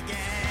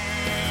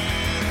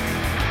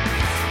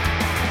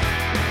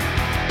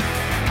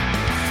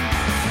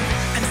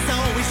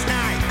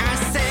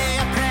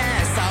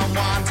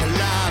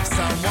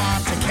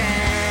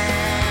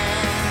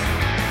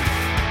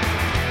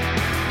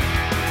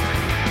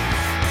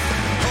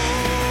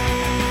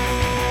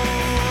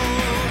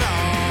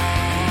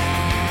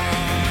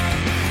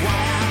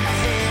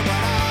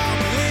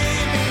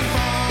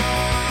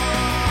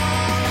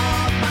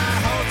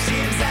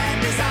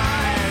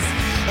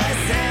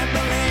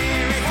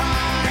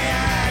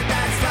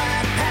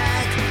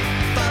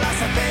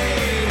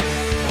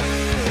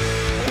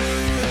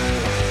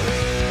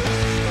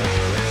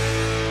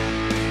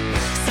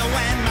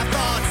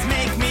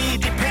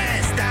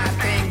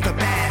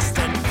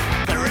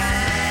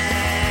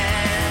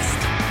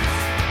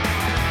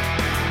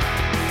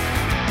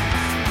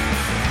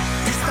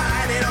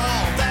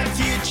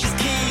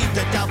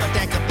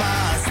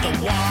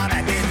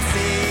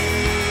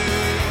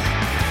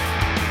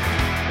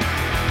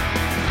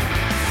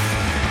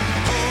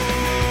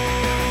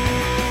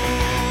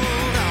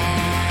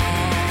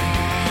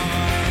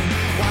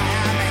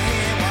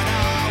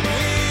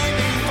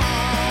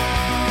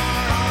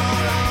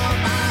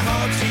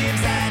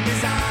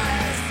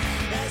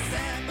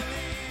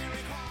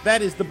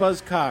 That is the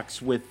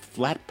Buzzcocks with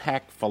Flat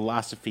Pack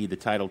Philosophy, the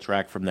title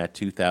track from that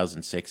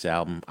 2006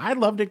 album. I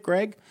loved it,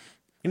 Greg.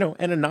 And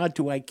a nod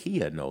to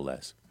IKEA, no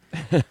less.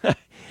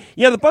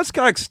 Yeah, the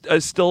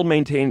Buzzcocks still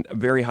maintained a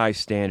very high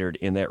standard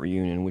in that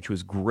reunion, which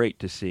was great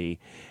to see.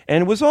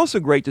 And it was also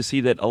great to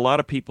see that a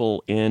lot of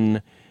people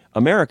in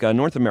America,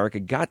 North America,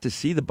 got to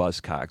see the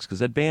Buzzcocks, because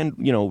that band,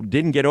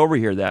 didn't get over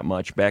here that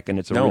much back in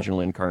its original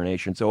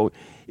incarnation. So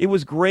it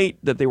was great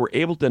that they were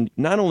able to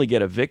not only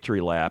get a victory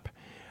lap,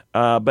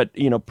 but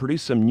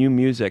produce some new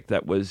music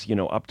that was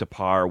up to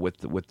par with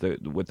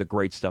the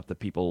great stuff that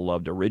people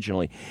loved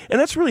originally, and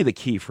that's really the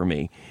key for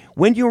me.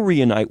 When you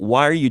reunite,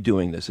 why are you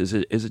doing this? Is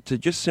it to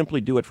just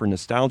simply do it for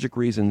nostalgic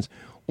reasons,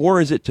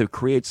 or is it to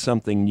create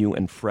something new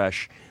and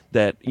fresh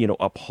that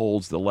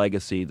upholds the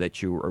legacy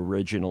that you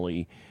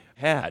originally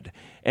had?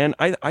 And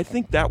I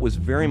think that was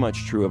very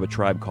much true of A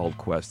Tribe Called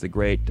Quest, the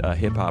great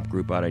hip hop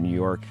group out of New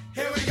York.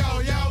 Here we go,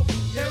 yo.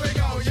 Here we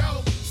go,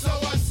 yo. So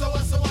what's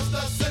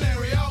the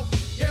scenario?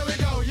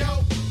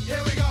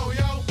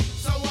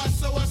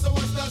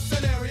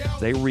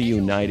 They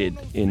reunited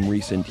in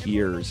recent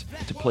years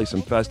to play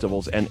some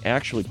festivals and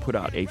actually put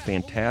out a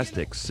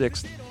fantastic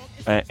sixth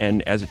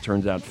and, as it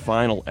turns out,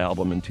 final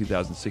album in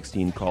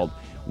 2016 called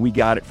We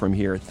Got It From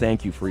Here.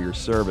 Thank you for your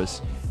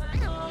service.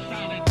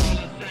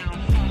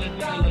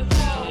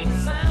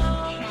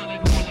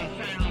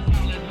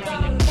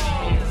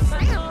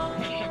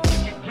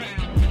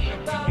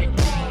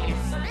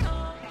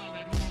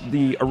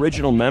 the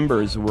original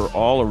members were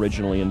all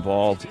originally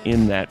involved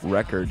in that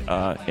record.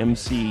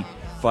 MC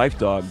Fife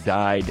Dog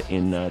died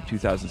in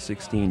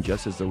 2016,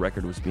 just as the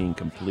record was being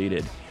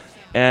completed.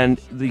 And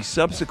the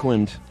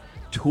subsequent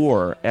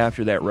tour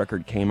after that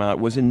record came out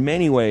was in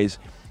many ways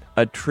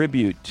a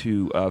tribute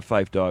to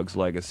Fife Dog's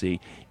legacy,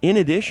 in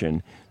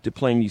addition to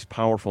playing these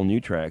powerful new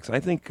tracks. I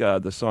think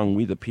the song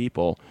We the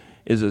People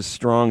is as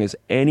strong as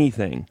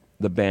anything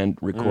the band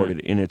recorded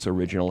in its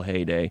original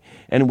heyday,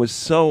 and it was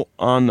so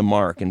on the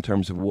mark in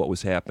terms of what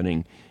was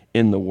happening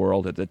in the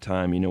world at the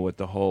time, with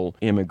the whole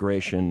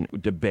immigration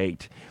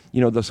debate.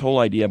 This whole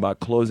idea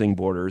about closing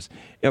borders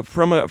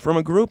from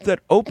a group that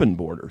opened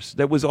borders,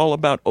 that was all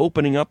about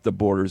opening up the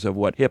borders of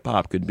what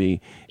hip-hop could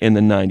be in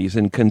the 90s,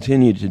 and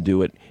continued to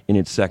do it in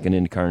its second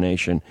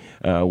incarnation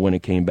when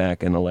it came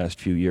back in the last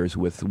few years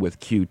with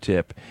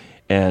Q-Tip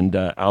and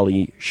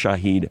Ali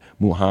Shaheed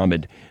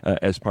Muhammad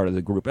as part of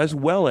the group, as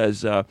well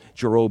as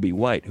Jerobi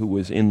White, who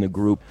was in the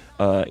group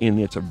in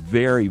its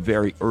very,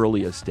 very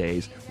earliest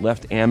days,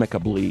 left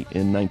amicably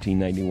in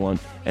 1991,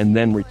 and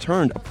then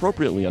returned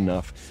appropriately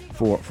enough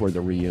for the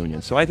reunion.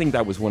 So I think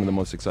that was one of the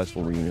most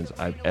successful reunions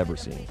I've ever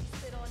seen.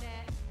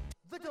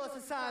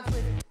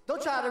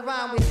 Don't try to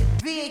rhyme with it.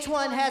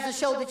 VH1 has a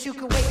show that you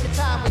can waste your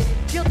time with.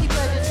 Guilty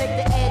pleasures take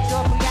the edge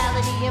off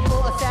reality, and for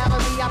a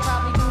salary, I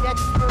probably do that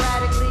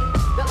sporadically.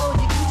 The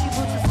OG Gucci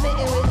boots are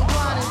smitten with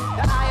iguanas.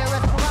 The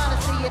IRS piranha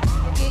see it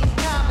getting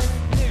common.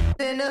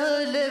 In the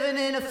hood, living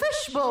in a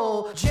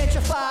fishbowl.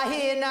 Gentrify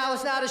here, now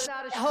it's not a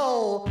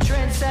hole.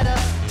 Trendsetter,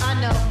 I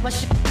know my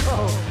shit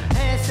cold.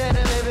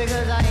 Handsetter,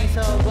 because I ain't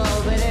so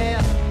bold. But yeah,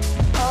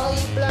 all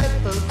you black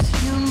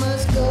folks, you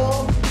must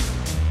go.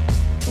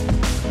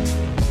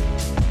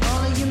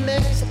 All of you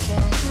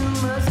Mexicans, you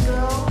must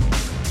go.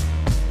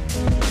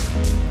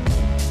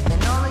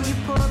 And all of you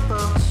poor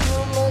folks, you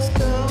must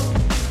go.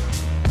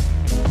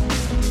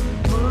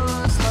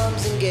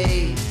 Muslims and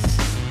gays,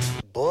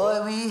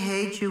 boy, we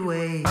hate your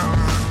ways.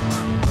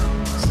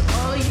 So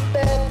all you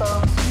bad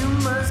folks, you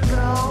must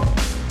go.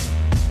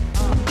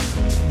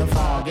 The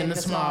fog and the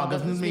smog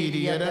of the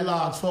media that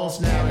logs false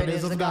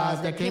narratives of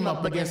guys that came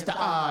up against the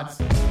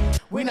odds.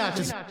 We're not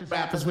just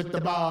rappers with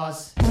the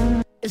bars.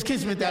 It's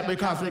kismet that we're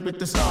cosmic with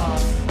the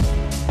stars.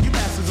 You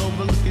bastards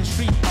overlooking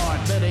street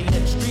art, better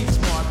yet street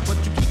smart, but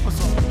you keep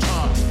us off the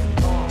chart.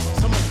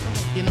 Some of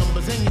your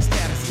numbers and your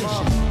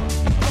statistician.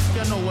 Hope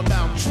you know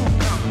about true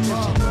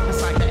competition.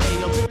 It's like the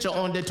AO picture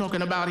on there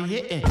talking about he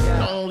hitting.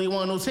 The only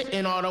one who's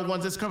hitting are the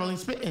ones that's currently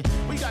spitting.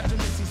 We got the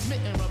Missy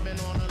smitten rubbing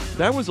on the...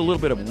 That was a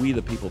little bit of We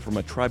the People from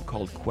A Tribe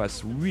Called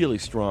Quest's really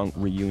strong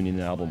reunion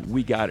album.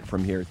 We got it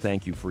from here.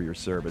 Thank you for your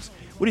service.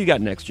 What do you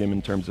got next, Jim,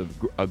 in terms of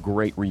a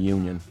great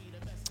reunion?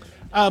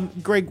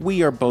 Greg,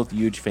 we are both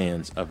huge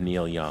fans of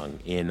Neil Young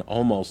in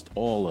almost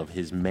all of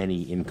his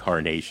many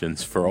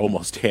incarnations for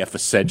almost half a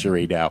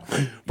century now.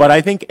 But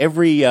I think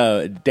every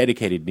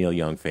dedicated Neil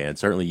Young fan,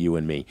 certainly you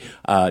and me,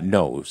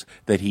 knows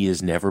that he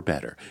is never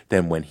better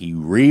than when he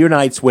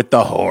reunites with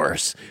the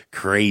horse,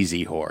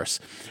 Crazy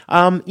Horse.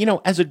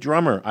 As a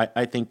drummer,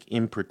 I think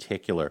in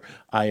particular,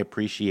 I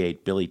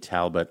appreciate Billy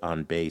Talbot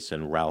on bass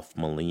and Ralph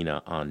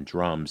Molina on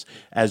drums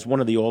as one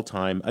of the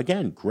all-time,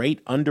 again,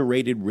 great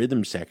underrated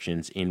rhythm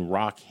sections in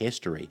rock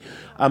history.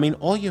 I mean,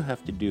 all you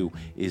have to do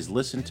is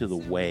listen to the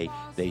way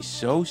they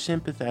so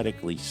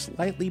sympathetically,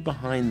 slightly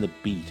behind the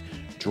beat,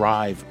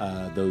 drive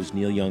those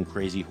Neil Young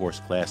Crazy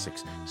Horse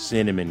classics,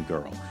 Cinnamon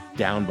Girl,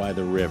 Down by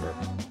the River.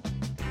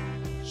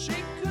 She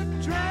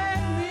could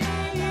drag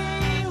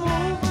me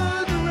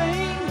over the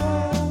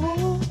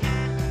rainbow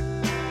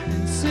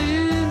and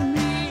send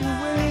me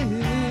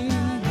away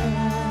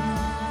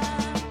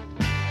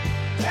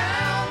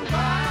down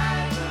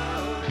by the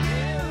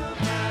river.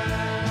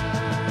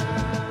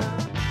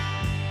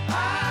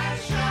 I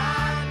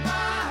shot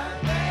my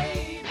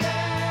baby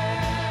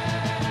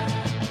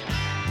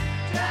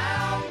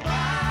down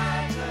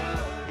by the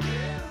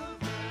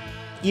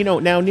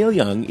river. Now Neil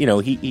Young,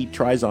 he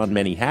tries on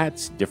many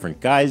hats, different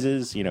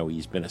guises.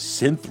 He's been a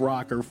synth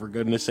rocker, for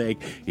goodness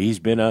sake. He's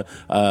been a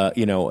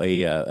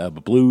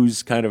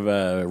blues kind of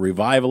a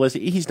revivalist.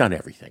 He's done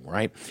everything,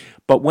 right?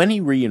 But when he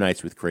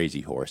reunites with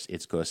Crazy Horse,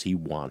 it's because he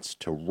wants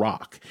to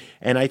rock.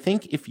 And I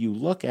think if you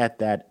look at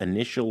that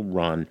initial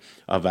run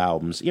of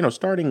albums,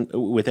 starting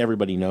with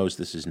Everybody Knows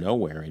This Is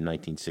Nowhere in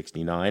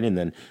 1969, and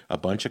then a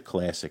bunch of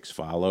classics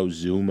follow,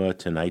 Zuma,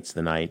 Tonight's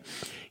the Night.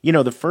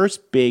 The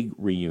first big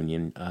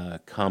reunion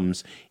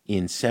comes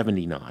in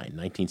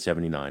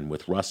 1979,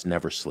 with Russ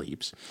Never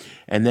Sleeps.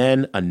 And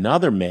then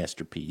another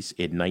masterpiece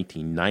in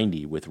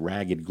 1990 with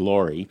Ragged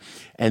Glory.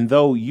 And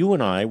though you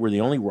and I were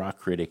the only rock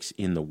critics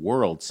in the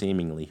world,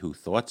 seemingly, who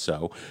thought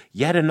so,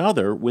 yet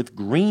another with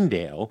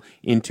Greendale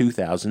in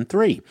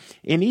 2003.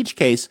 In each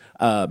case,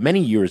 many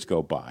years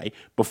go by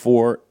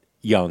before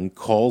Young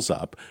calls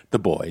up the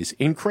boys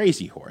in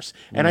Crazy Horse.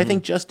 And I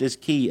think just as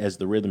key as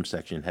the rhythm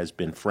section has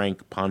been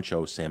Frank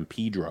Pancho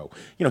Sampedro.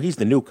 You know, he's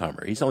the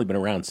newcomer. He's only been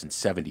around since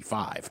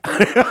 75.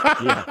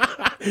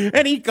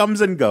 And he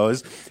comes and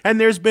goes. And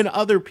there's been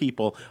other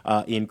people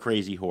in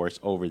Crazy Horse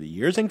over the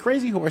years. And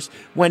Crazy Horse,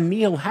 when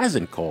Neil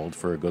hasn't called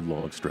for a good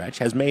long stretch,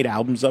 has made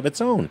albums of its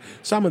own.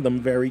 Some of them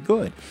very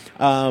good.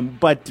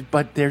 But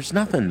there's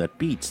nothing that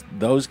beats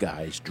those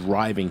guys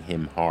driving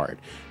him hard.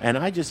 And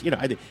I just,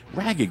 I think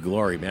Ragged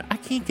Glory, man, I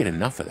can't get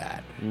enough of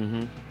that.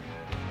 Mm-hmm.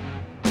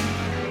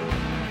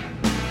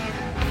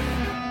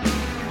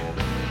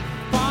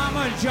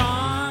 Farmer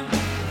John,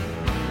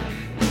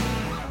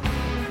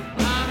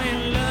 I'm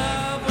in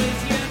love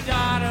with your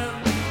daughter.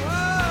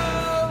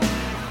 Whoa.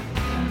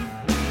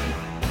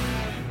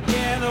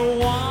 Yeah, the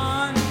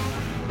one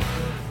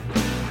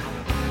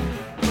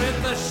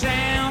with the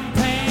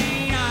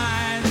champagne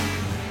eyes.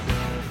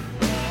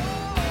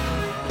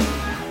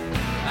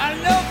 I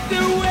love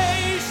the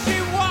way she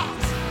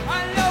walks. I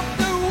love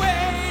the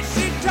way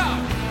she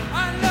talks. I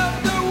love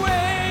the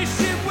way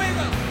she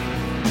wiggles.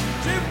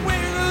 She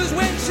wiggles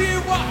when she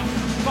walks.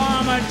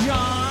 Farmer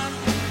John,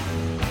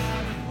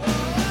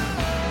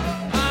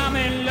 I'm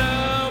in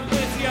love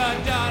with your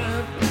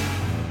daughter.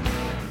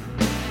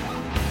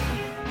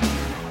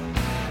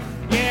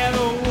 Yeah,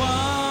 the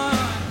one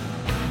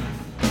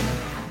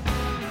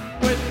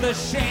with the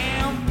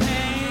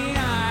champagne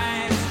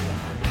eyes.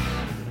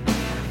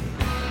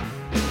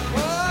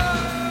 Whoa.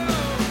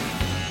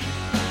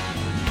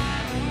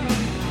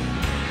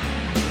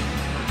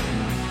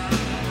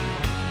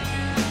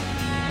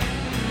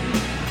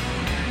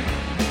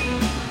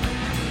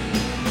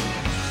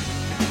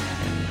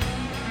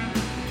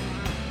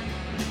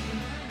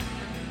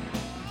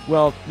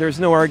 Well, there's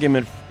no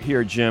argument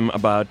here, Jim,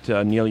 about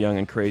Neil Young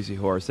and Crazy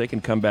Horse. They can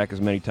come back as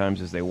many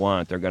times as they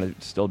want. They're going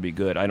to still be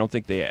good. I don't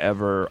think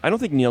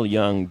Neil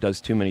Young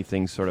does too many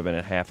things sort of in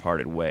a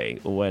half-hearted way.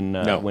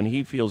 When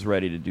he feels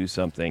ready to do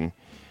something,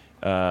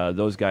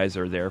 those guys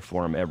are there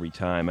for him every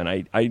time. And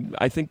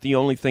I think the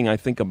only thing I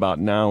think about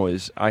now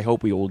is I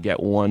hope we will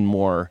get one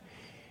more,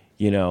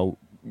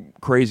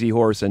 Crazy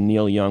Horse and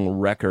Neil Young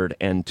record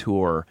and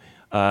tour.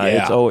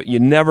 You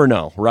never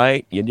know,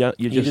 right? You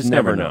just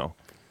never know.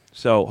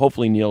 So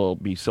hopefully Neil will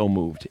be so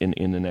moved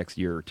in the next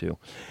year or two.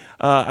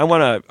 I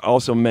want to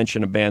also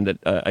mention a band that,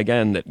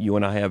 again, that you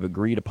and I have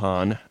agreed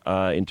upon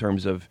in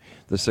terms of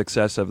the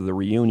success of the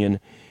reunion,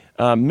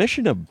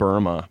 Mission of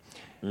Burma.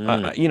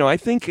 I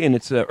think in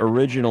its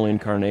original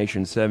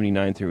incarnation,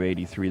 79 through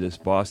 83, this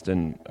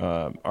Boston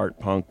art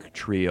punk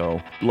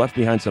trio left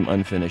behind some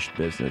unfinished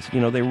business.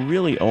 They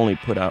really only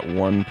put out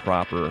one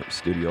proper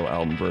studio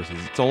album versus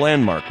it's a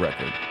landmark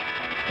record.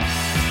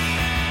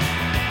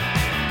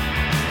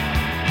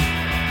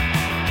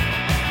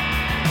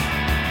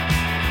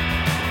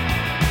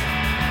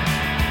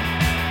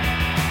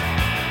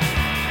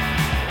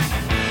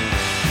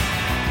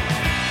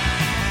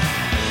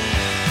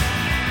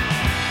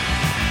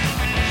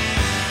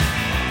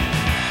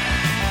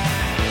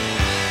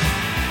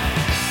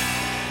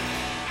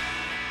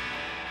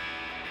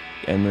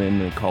 And then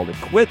they called it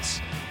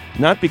quits,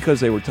 not because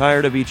they were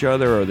tired of each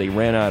other or they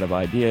ran out of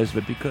ideas,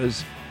 but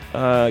because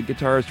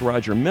guitarist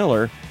Roger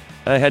Miller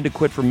had to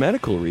quit for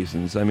medical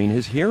reasons. I mean,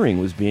 his hearing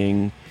was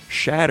being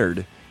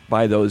shattered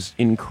by those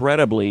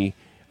incredibly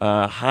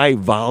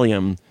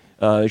high-volume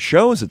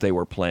shows that they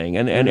were playing.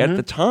 And at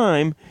the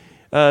time,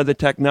 the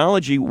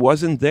technology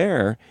wasn't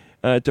there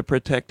to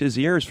protect his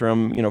ears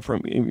from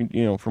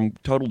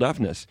total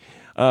deafness.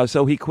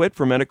 So he quit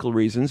for medical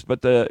reasons,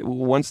 but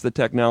once the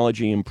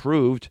technology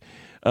improved,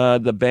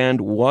 the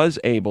band was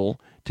able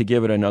to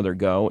give it another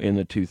go in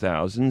the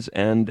 2000s,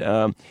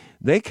 and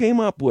they came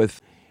up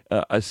with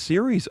a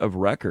series of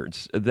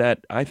records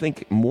that I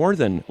think more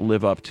than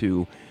live up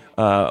to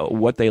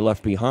what they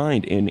left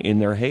behind in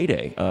their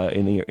heyday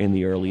in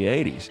the early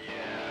 80s.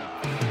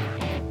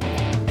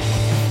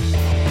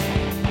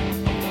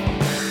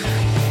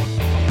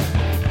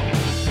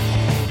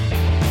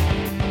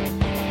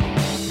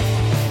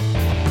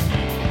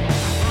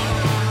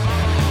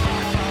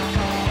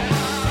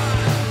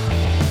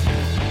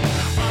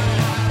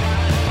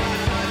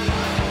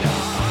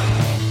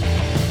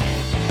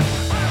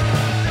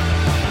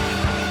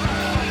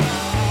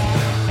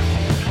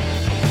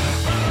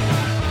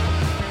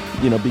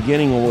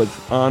 Beginning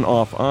with On,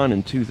 Off, On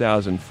in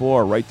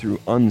 2004, right through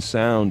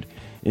Unsound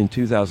in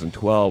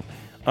 2012,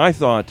 I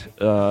thought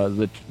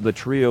the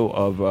trio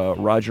of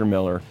Roger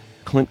Miller,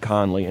 Clint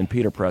Conley, and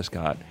Peter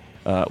Prescott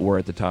were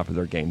at the top of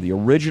their game. The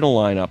original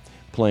lineup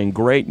playing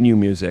great new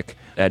music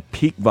at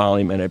peak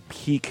volume and at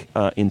peak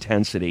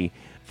intensity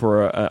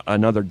for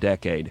another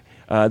decade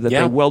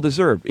they well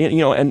deserved.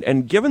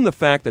 And given the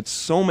fact that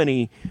so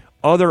many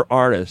other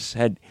artists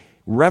had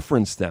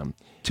referenced them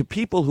to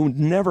people who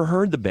never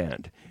heard the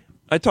band,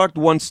 I talked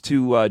once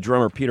to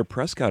drummer Peter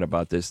Prescott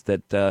about this,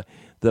 that the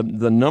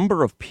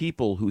number of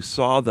people who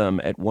saw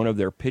them at one of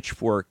their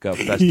Pitchfork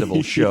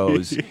festival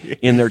shows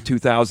in their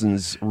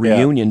 2000s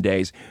reunion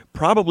days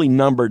probably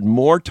numbered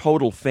more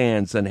total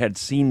fans than had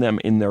seen them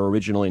in their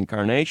original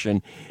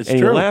incarnation. It's and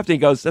true. He laughed and he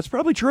goes, that's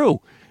probably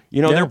true.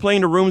 You know, Yeah. they're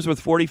playing to rooms with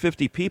 40,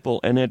 50 people,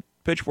 and at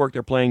Pitchfork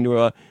they're playing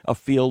to a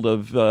field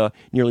of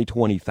nearly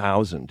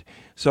 20,000.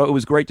 So it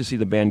was great to see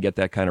the band get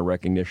that kind of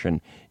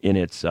recognition in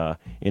its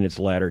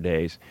latter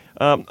days.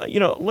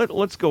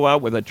 Let's go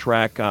out with a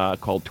track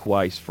called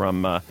 "Twice"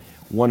 from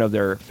one of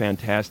their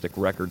fantastic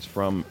records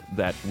from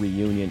that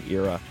reunion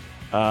era.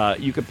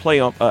 You could play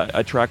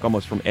a track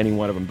almost from any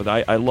one of them, but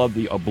I love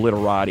the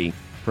Obliterati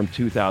from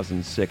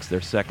 2006,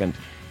 their second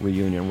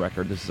reunion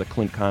record. This is a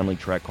Clint Conley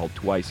track called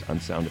 "Twice"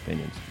 on Sound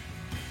Opinions.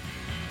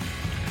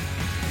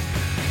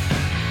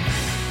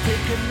 Take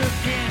a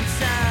look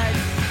inside.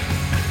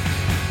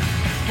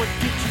 What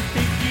did you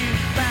think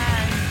you'd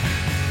find?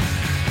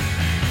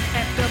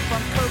 Amped up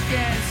on coke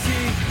and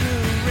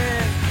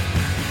cigarette.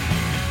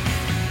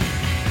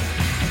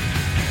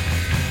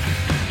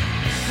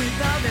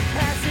 With all that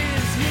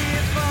passes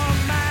here for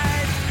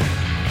miles,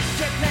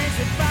 jet planes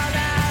that fall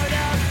out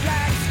of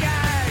black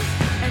skies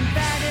and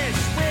vanish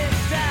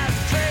without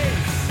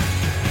trace.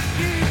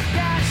 You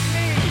got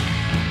me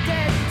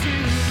dead to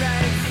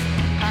rights.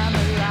 I'm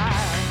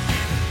alive.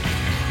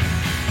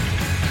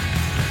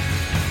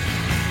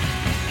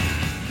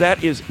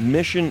 That is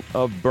Mission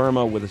of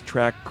Burma with a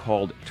track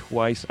called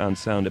 "Twice" on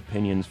Sound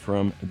Opinions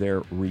from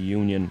their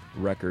reunion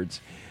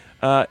records.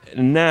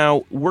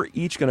 Now, we're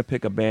each going to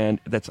pick a band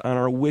that's on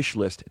our wish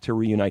list to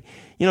reunite.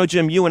 You know,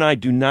 Jim, you and I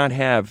do not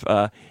have,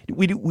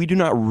 we do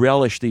not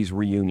relish these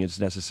reunions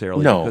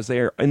necessarily, No. because they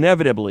are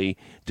inevitably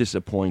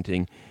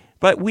disappointing.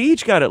 But we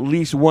each got at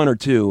least one or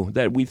two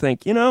that we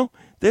think, you know,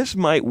 this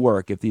might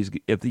work if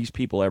these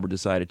people ever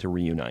decided to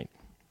reunite.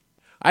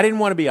 I didn't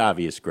want to be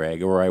obvious,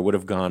 Greg, or I would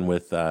have gone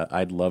with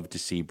I'd love to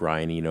see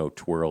Brian Eno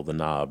twirl the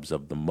knobs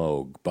of the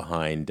Moog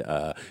behind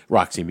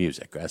Roxy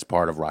Music, as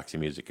part of Roxy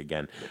Music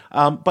again.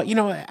 But, you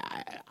know,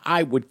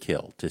 I would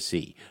kill to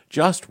see,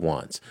 just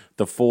once,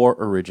 the four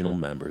original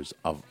members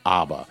of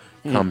ABBA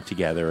come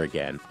together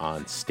again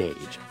on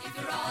stage. If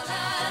you're all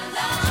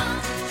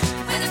alone,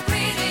 when the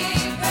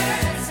pretty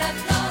birds have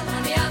flown,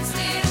 honey, I'm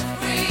still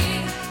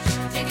free.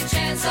 Take a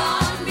chance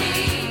on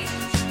me.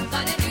 I'm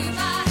gonna do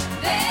my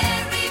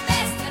very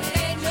best, and it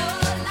ain't no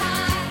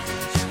lie.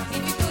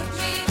 If you put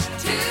me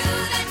to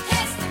the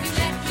test, if you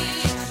let me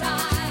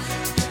try,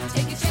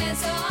 take a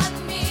chance on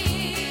me.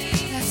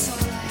 That's all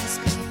I ask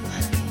of you,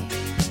 honey.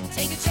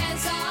 Take a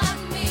chance on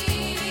me.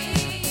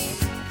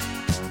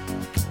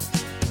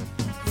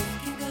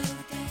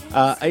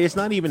 It's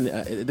not even,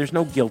 there's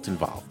no guilt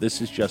involved.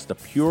 This is just a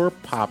pure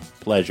pop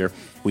pleasure.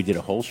 We did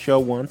a whole show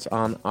once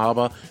on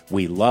ABBA.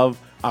 We love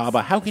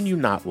ABBA. How can you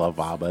not love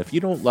ABBA? If you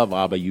don't love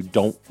ABBA, you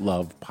don't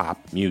love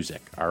pop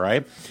music, all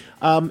right?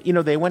 You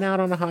know, they went out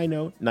on a high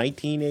note,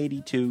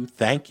 1982.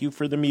 Thank you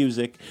for the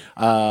music.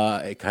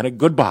 Kind of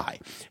goodbye.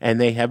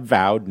 And they have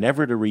vowed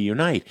never to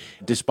reunite,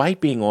 despite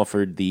being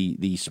offered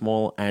the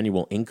small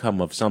annual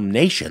income of some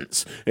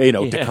nations, you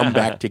know, to come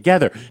back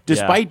together,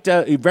 despite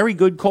very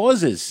good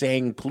causes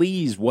saying,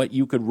 please, what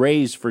you could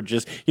raise for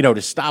just, you know,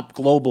 to stop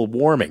global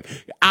warming.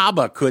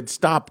 ABBA could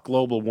stop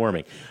global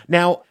warming.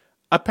 Now,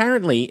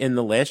 apparently, in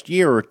the last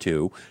year or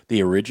two,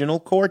 the original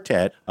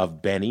quartet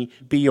of Benny,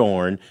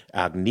 Bjorn,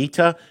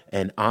 Agneta,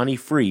 and Ani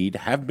Fried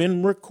have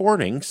been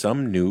recording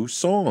some new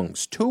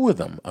songs. Two of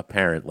them,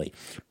 apparently.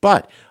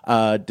 But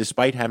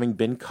despite having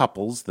been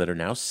couples that are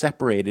now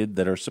separated,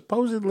 that are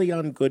supposedly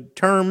on good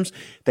terms,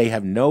 they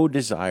have no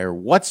desire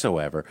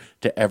whatsoever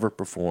to ever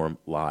perform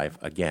live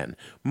again.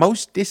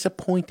 Most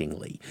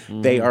disappointingly,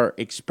 they are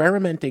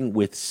experimenting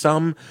with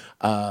some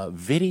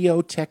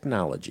video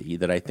technology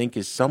that I think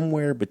is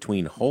somewhere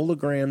between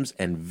holograms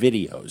and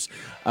videos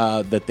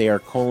that they are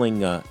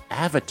calling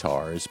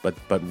avatars, but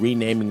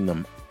renaming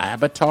them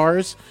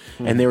avatars.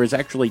 And there is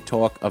actually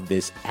talk of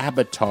this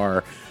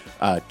avatar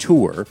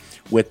tour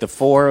with the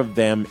four of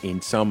them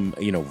in some,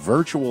 you know,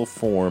 virtual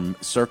form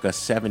circa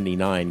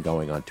 79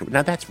 going on tour.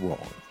 Now, that's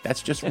wrong.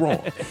 That's just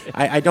wrong.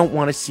 I don't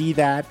want to see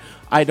that.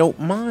 I don't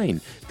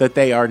mind that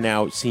they are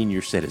now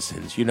senior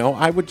citizens. You know,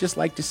 I would just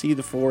like to see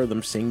the four of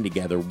them sing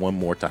together one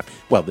more time.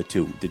 Well, the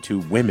two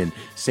women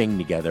sing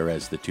together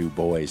as the two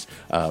boys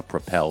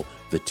propel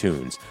the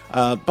tunes.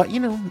 But, you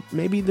know,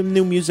 maybe the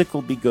new music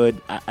will be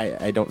good.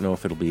 I don't know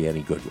if it'll be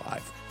any good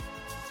live.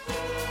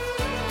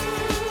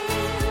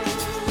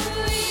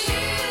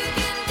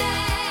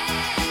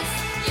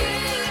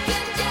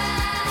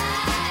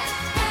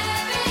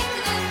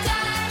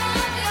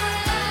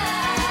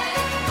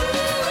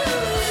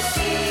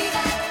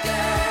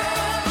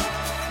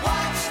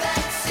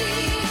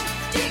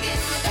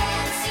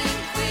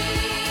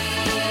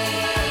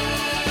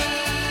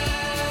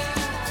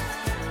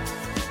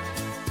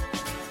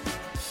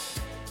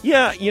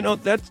 Yeah, you know,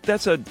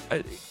 that's a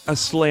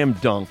slam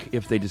dunk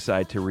if they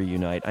decide to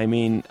reunite. I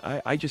mean,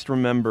 I just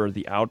remember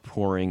the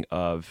outpouring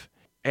of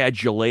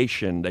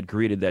adulation that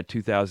greeted that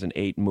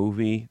 2008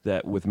 movie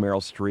that with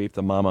Meryl Streep,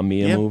 the Mamma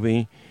Mia Yep.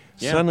 movie.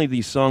 Yeah. Suddenly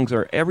these songs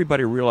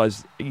everybody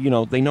realized,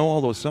 they know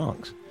all those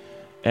songs.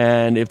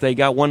 And if they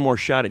got one more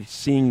shot at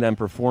seeing them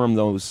perform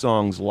those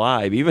songs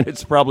live, even if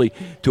it's probably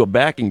to a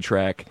backing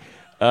track,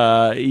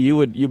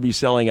 you'd be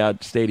selling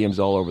out stadiums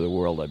all over the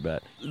world, I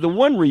bet. The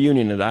one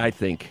reunion that I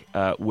think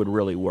would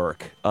really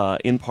work,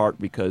 in part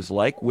because,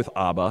 like with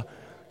ABBA,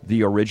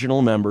 the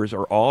original members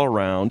are all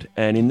around,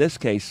 and in this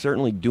case,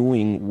 certainly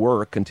doing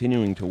work,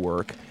 continuing to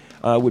work,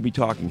 would be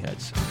Talking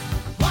Heads.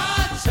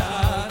 Watch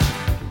out.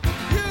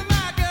 You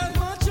might get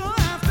what you're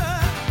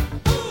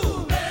after.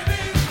 Ooh,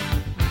 baby.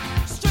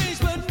 Strange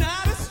but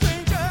not a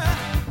stranger.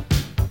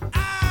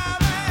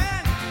 I'm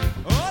an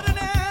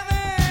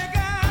ordinary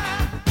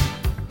guy.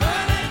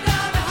 Burning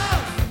down the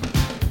house.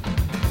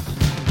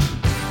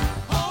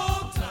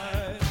 Hold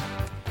tight.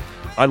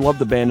 I love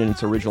the band in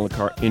its original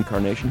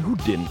incarnation. Who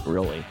didn't,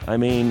 really? I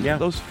mean, Yeah.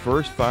 those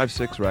first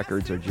 5-6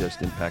 records are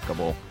just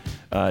impeccable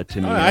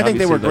to me. I think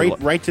they were Obviously,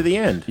 great right to the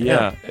end.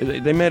 Yeah,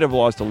 they may have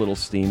lost a little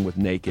steam with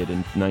Naked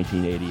in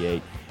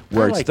 1988,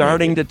 where I it's like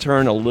starting Naked. to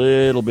turn a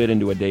little bit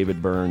into a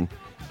David Byrne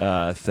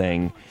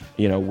thing,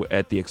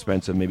 at the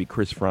expense of maybe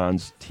Chris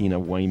Franz, Tina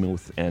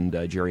Weymouth,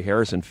 and Jerry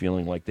Harrison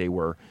feeling like they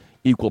were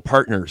equal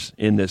partners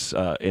in this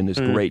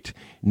great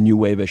new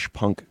wave-ish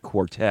punk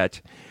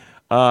quartet.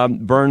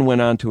 Byrne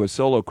went on to a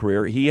solo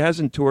career. He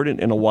hasn't toured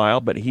in a while,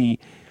 but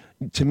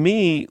to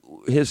me,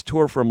 his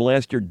tour from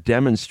last year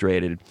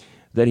demonstrated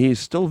that he's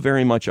still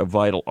very much a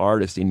vital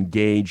artist,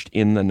 engaged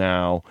in the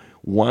now,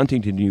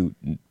 wanting to do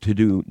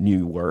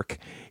new work.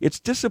 It's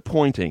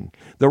disappointing.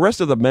 The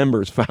rest of the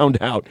members found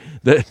out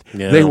that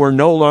they were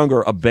no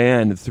longer a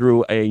band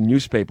through a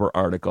newspaper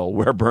article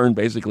where Byrne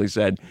basically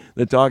said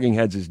the Talking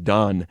Heads is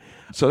done.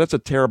 So that's a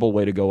terrible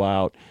way to go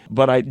out.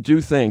 But I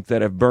do think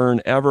that if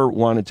Byrne ever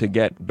wanted to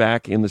get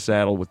back in the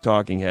saddle with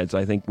Talking Heads,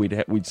 I think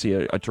we'd see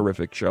a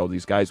terrific show.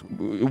 These guys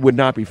would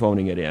not be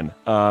phoning it in.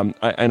 And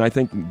I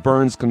think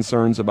Byrne's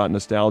concerns about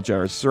nostalgia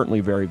are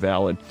certainly very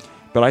valid.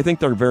 But I think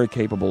they're very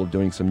capable of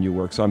doing some new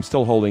work. So I'm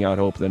still holding out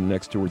hope that in the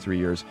next 2 or 3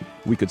 years,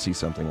 we could see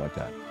something like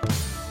that.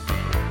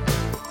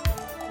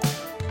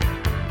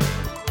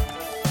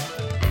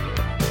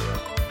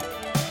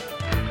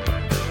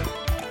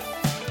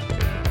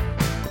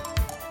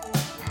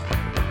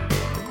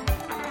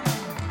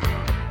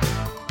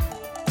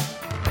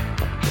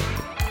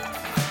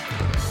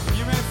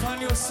 You may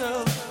find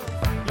yourself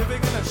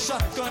living in a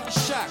shotgun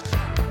shack.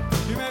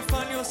 You may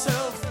find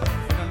yourself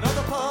in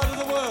another part of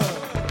the world.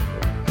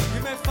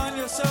 You may find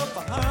yourself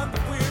behind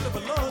the wheel of a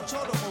large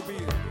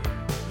automobile.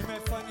 You may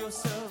find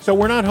yourself. So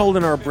we're not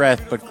holding our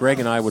breath, but Greg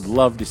and I would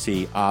love to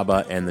see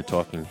ABBA and the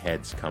Talking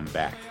Heads come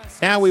back.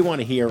 Now we want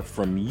to hear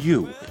from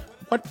you.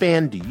 What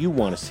band do you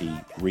want to see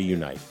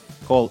reunite?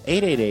 Call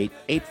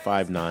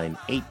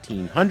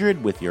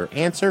 888-859-1800 with your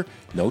answer.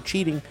 No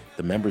cheating.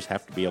 The members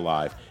have to be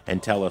alive.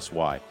 And tell us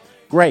why.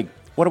 Greg,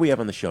 what do we have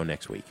on the show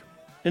next week?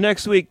 And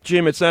next week,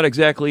 Jim, it's not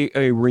exactly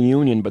a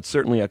reunion, but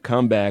certainly a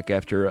comeback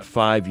after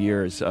 5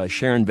 years.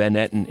 Sharon Van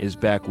Etten is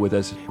back with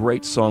us,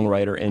 great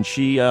songwriter, and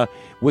she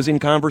was in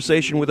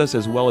conversation with us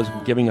as well as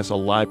giving us a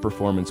live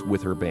performance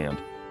with her band.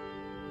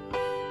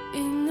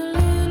 In the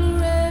little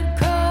red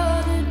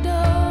car that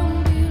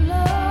don't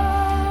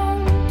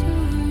belong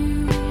to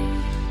you.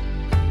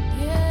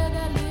 Yeah,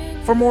 that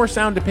little For more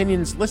sound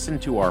opinions, listen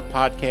to our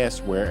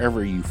podcast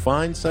wherever you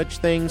find such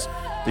things.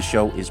 The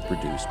show is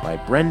produced by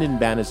Brendan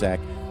Banaszak,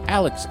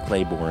 Alex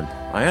Claiborne,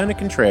 Iona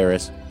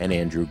Contreras, and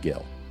Andrew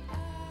Gill.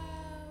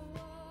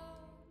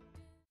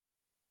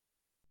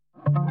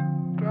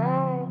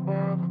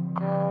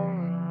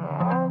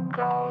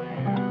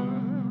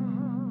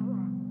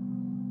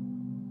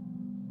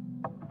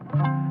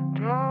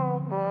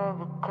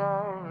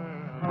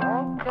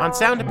 On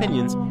Sound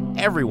Opinions,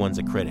 everyone's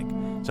a critic.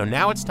 So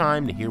now it's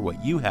time to hear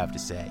what you have to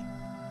say.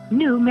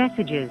 New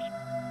messages.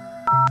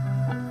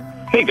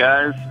 Hey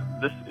guys,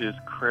 this is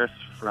Chris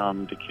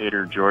from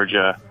Decatur,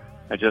 Georgia.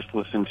 I just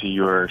listened to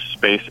your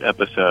space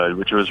episode,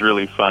 which was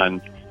really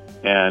fun,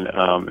 and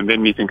it made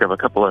me think of a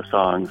couple of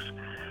songs.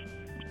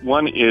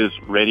 One is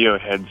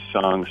Radiohead's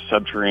song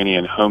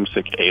Subterranean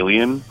Homesick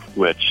Alien,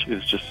 which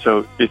is just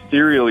so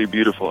ethereally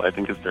beautiful. I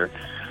think it's their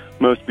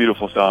most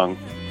beautiful song.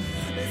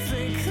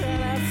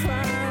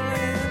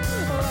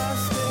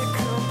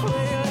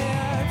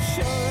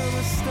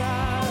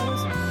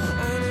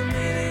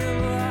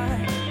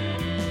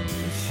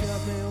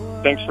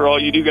 Thanks for all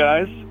you do,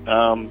 guys.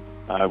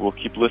 I will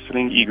keep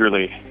listening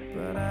eagerly.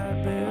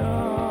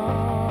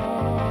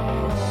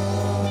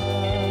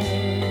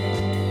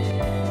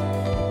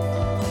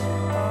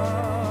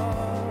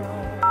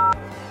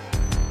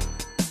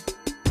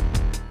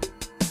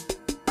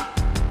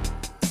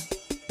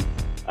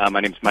 My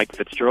name's Mike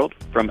Fitzgerald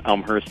from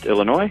Elmhurst,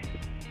 Illinois.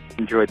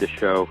 Enjoyed the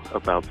show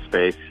about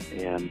space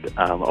and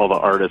all the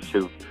artists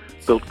who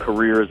built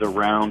careers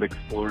around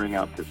exploring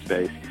out to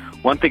space.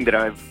 One thing that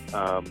I've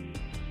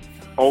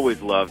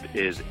always loved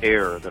is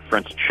Air, the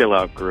French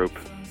chill-out group.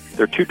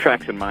 There are two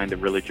tracks in mind that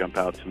really jump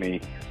out to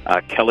me.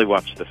 Kelly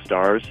Watched the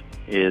Stars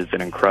is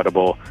an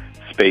incredible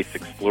space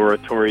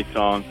exploratory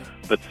song,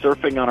 but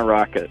Surfing on a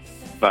Rocket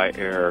by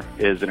Air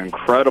is an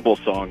incredible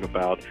song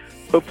about,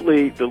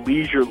 hopefully, the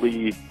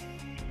leisurely,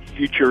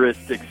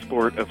 futuristic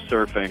sport of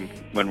surfing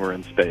when we're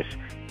in space.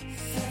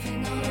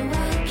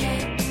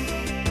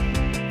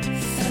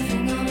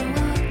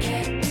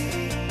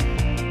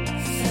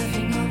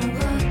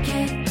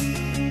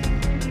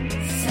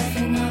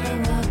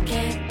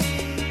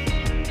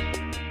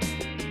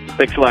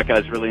 Thanks a lot,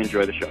 guys. Really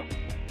enjoy the show.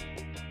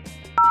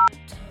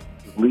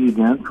 Lee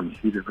again from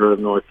Cedar Grove,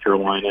 North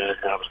Carolina.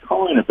 And I was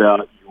calling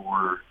about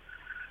your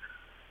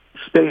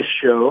space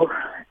show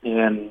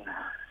and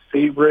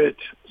favorite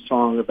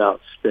song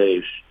about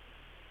space.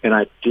 And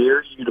I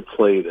dare you to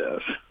play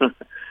this.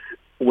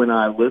 When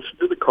I listen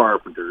to the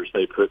Carpenters,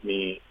 they put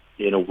me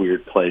in a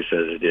weird place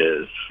as it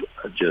is,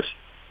 just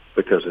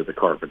because of the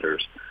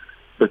Carpenters.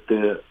 But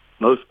the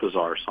most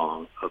bizarre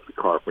song of the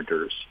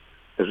Carpenters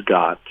has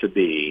got to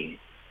be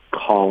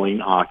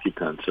Calling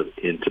Occupants of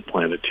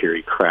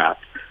Interplanetary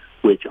Craft,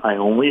 which I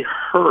only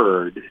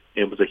heard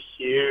and was a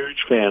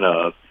huge fan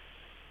of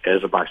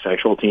as a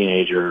bisexual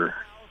teenager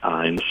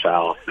in the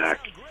South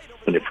back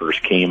when it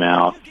first came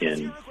out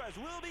in,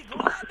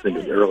 I think,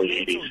 in the early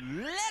 80s.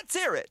 Let's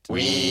hear it.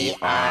 We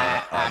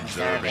are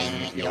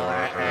observing your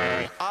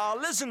Earth.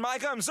 Listen,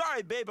 Mike, I'm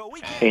sorry, babe, but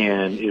we can't.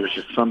 And it was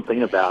just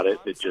something about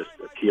it that just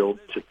appealed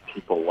to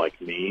people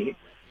like me.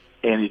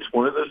 And it's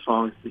one of those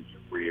songs that you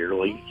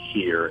rarely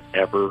hear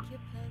ever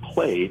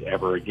played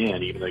ever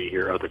again, even though you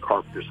hear other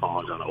Carpenter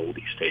songs on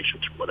oldie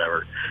stations or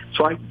whatever.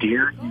 So I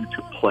dare you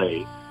to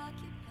play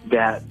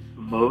that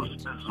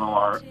most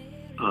bizarre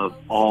of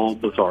all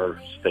bizarre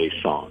space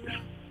songs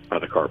by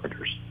the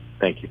Carpenters.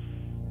 Thank you.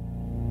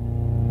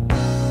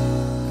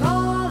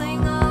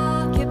 Calling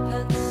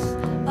occupants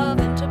of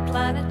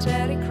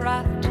interplanetary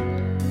craft.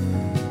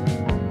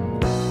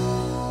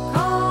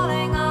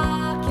 Calling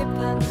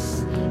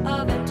occupants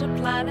of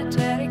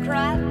interplanetary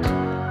craft.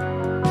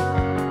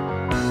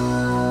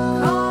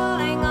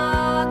 Calling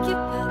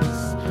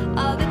occupants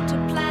of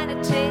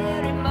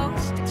interplanetary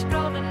most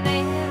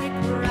extraordinary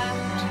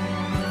craft.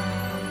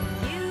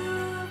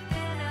 You've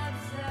been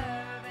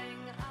observing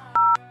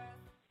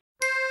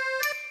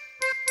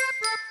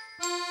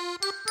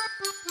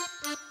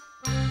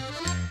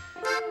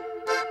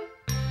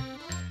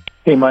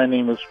Hey, my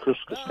name is Chris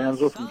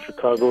Costanzo from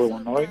Chicago,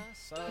 Illinois.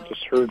 I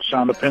just heard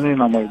Sound Opinion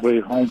on my way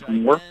home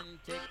from work.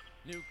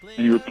 And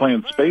you were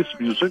playing space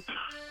music.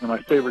 And my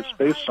favorite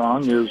space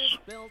song is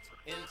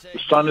The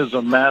Sun is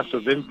a Mass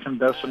of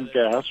Incandescent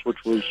Gas,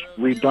 which was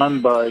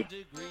redone by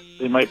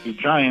They Might Be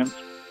Giants.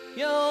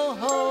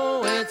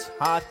 Yo-ho, it's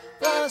hot.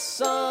 The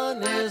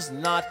sun is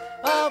not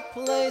a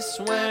place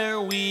where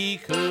we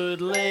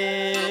could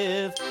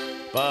live.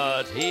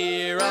 But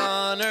here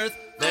on Earth,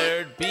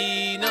 there'd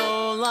be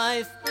no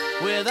life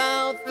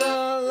without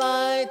the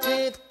light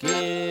it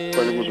gives.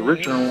 But it was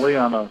originally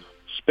on a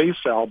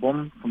space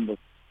album from the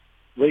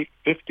late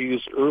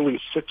 50s,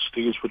 early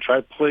 60s, which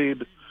I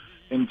played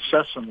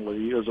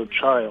incessantly as a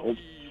child.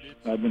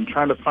 And I've been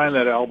trying to find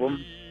that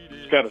album.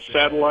 It's got a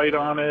satellite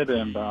on it,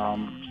 and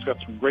it's got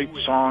some great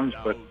songs,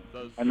 but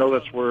I know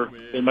that's where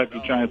They Might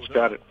Be Giants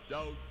got it.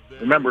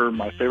 Remember,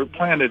 my favorite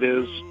planet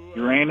is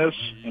Uranus,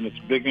 and it's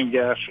big and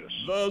gaseous.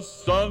 The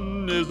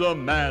sun is a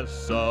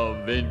mass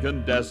of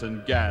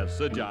incandescent gas,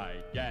 a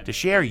gigantic. To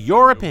share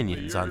your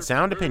opinions on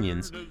Sound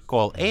Opinions,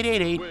 call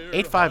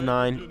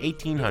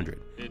 888-859-1800.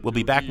 We'll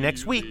be back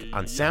next week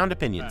on Sound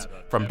Opinions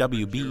from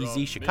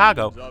WBEZ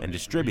Chicago and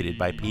distributed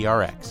by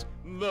PRX.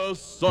 The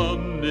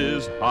sun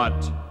is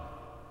hot.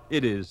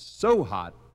 It is so hot